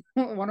cat,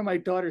 one of my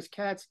daughter's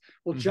cats,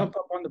 will Mm-hmm. jump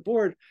up on the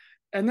board,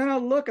 and then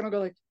I'll look and I'll go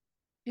like,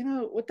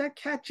 what that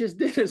cat just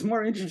did is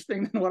more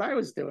interesting than what I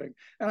was doing,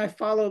 and I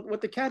follow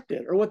what the cat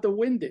did or what the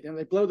wind did, and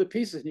they blow the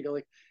pieces, and you go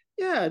like,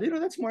 yeah,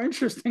 that's more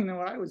interesting than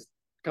what I was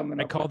coming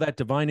I up call with. that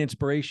divine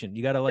inspiration.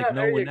 You got to like Yeah,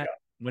 know there you go.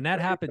 when that There you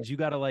go. happens, you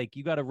got to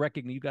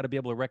recognize, you got to be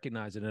able to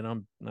recognize it.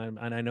 And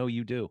I know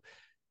you do.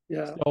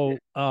 Yeah. So,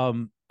 I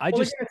Well, again,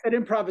 just, it's that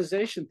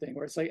improvisation thing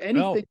where it's like oh,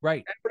 anything,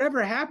 right,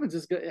 whatever happens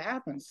is good. It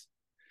happens,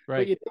 but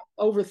right. you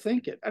don't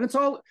overthink it, and it's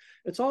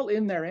all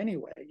in there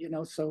anyway.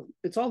 So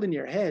it's all in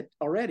your head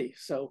already.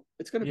 So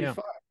it's going to be Yeah.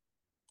 fun.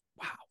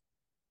 Wow.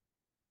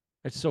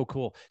 That's so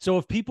cool. So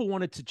if people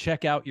wanted to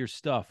check out your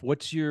stuff,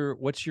 what's your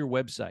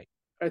website?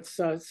 It's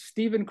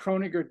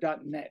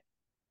stevenkroninger.net.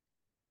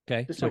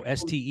 Okay. Just So like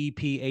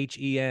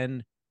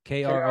STEPHEN.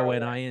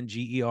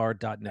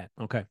 KRONINGER.net.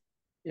 Okay.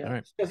 Yeah. All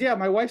right. Because, yeah,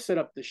 my wife set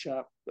up the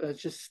shop.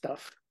 It's just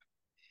stuff.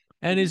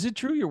 And is it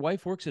true your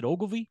wife works at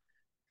Ogilvy?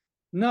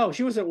 No,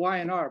 she was at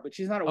Y&R, but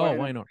she's not at Oh, Y&R.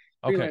 why not?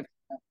 Okay. Freelance.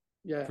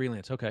 Yeah.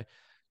 Freelance. Okay.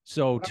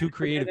 So When I two was working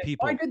creative at- I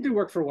people. did do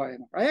work for Y&R.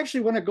 I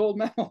actually won a gold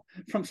medal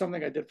from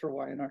something I did for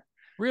Y&R.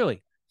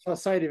 Really?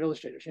 Society of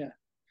Illustrators. Yeah.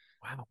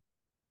 Wow.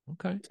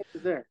 Okay. It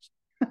was there.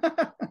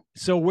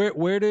 So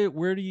where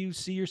do you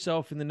see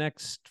yourself in the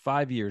next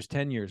 5 years,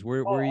 10 years?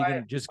 Where Oh, are you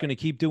gonna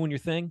keep doing your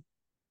thing?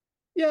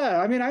 yeah.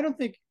 I mean, I don't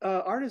think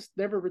artists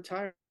never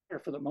retire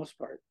for the most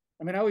part.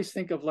 I mean, I always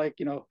think of like,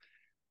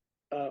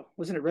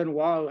 wasn't it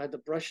Renoir who had the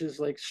brushes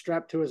like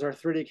strapped to his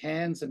arthritic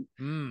hands, and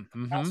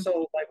Mm-hmm.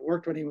 also like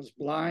worked when he was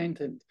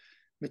blind, and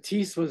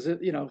Matisse was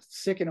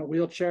sick in a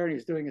wheelchair and he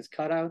was doing his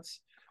cutouts.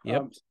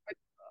 Yep.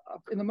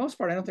 In the most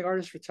part, I don't think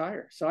artists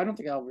retire, so I don't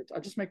think I'll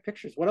just make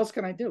pictures. What else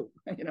can I do?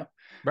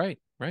 Right.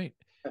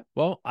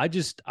 Well, I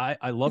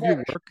love your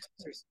work.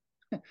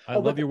 I Oh,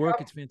 but love your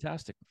work. It's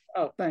fantastic.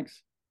 oh,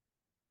 thanks.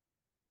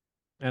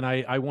 And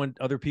I want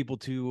other people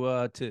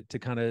to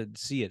kind of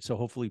see it. So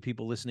hopefully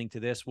people listening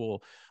to this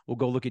will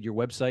go look at your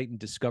website and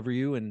discover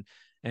you. And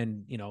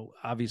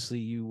obviously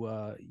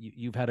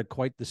you've had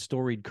quite the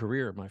storied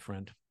career, my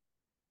friend.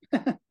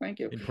 Thank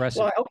you.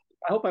 Impressive. Well,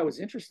 I hope I was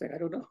interesting. I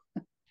don't know.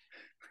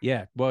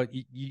 Yeah, well,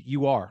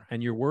 you are,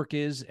 and your work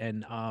is,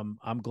 and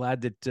I'm glad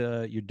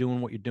that you're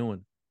doing what you're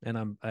doing,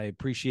 and I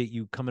appreciate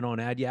you coming on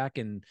Yack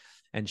and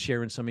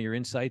sharing some of your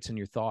insights and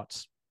your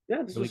thoughts.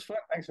 Yeah, this was fun.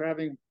 Thanks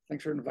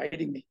for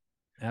inviting me.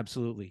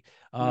 Absolutely.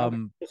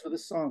 Just for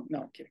this song.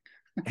 No, I'm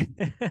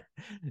kidding.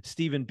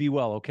 Stephen, be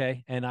well,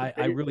 okay? And I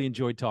really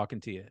enjoyed talking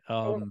to you.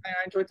 I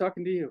enjoyed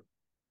talking to you.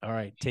 All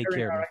right, take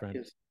care, my friend.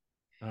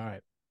 All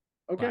right.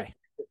 Okay.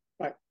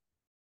 Bye.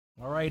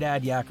 All right,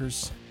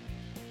 Yackers.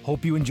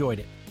 Hope you enjoyed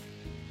it,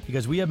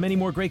 because we have many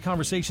more great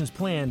conversations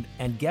planned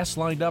and guests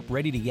lined up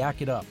ready to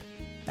yak it up.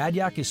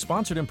 Yack is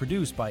sponsored and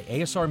produced by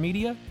ASR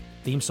Media.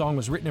 Theme song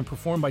was written and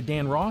performed by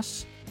Dan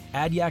Ross.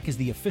 Yack is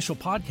the official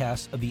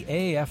podcast of the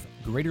AAF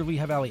Greater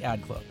Lehigh Valley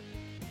Ad Club.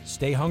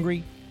 Stay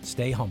hungry,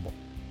 stay humble.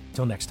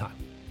 Till next time.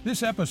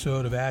 This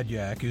episode of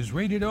Yack is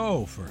rated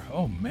O for,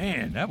 oh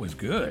man, that was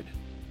good.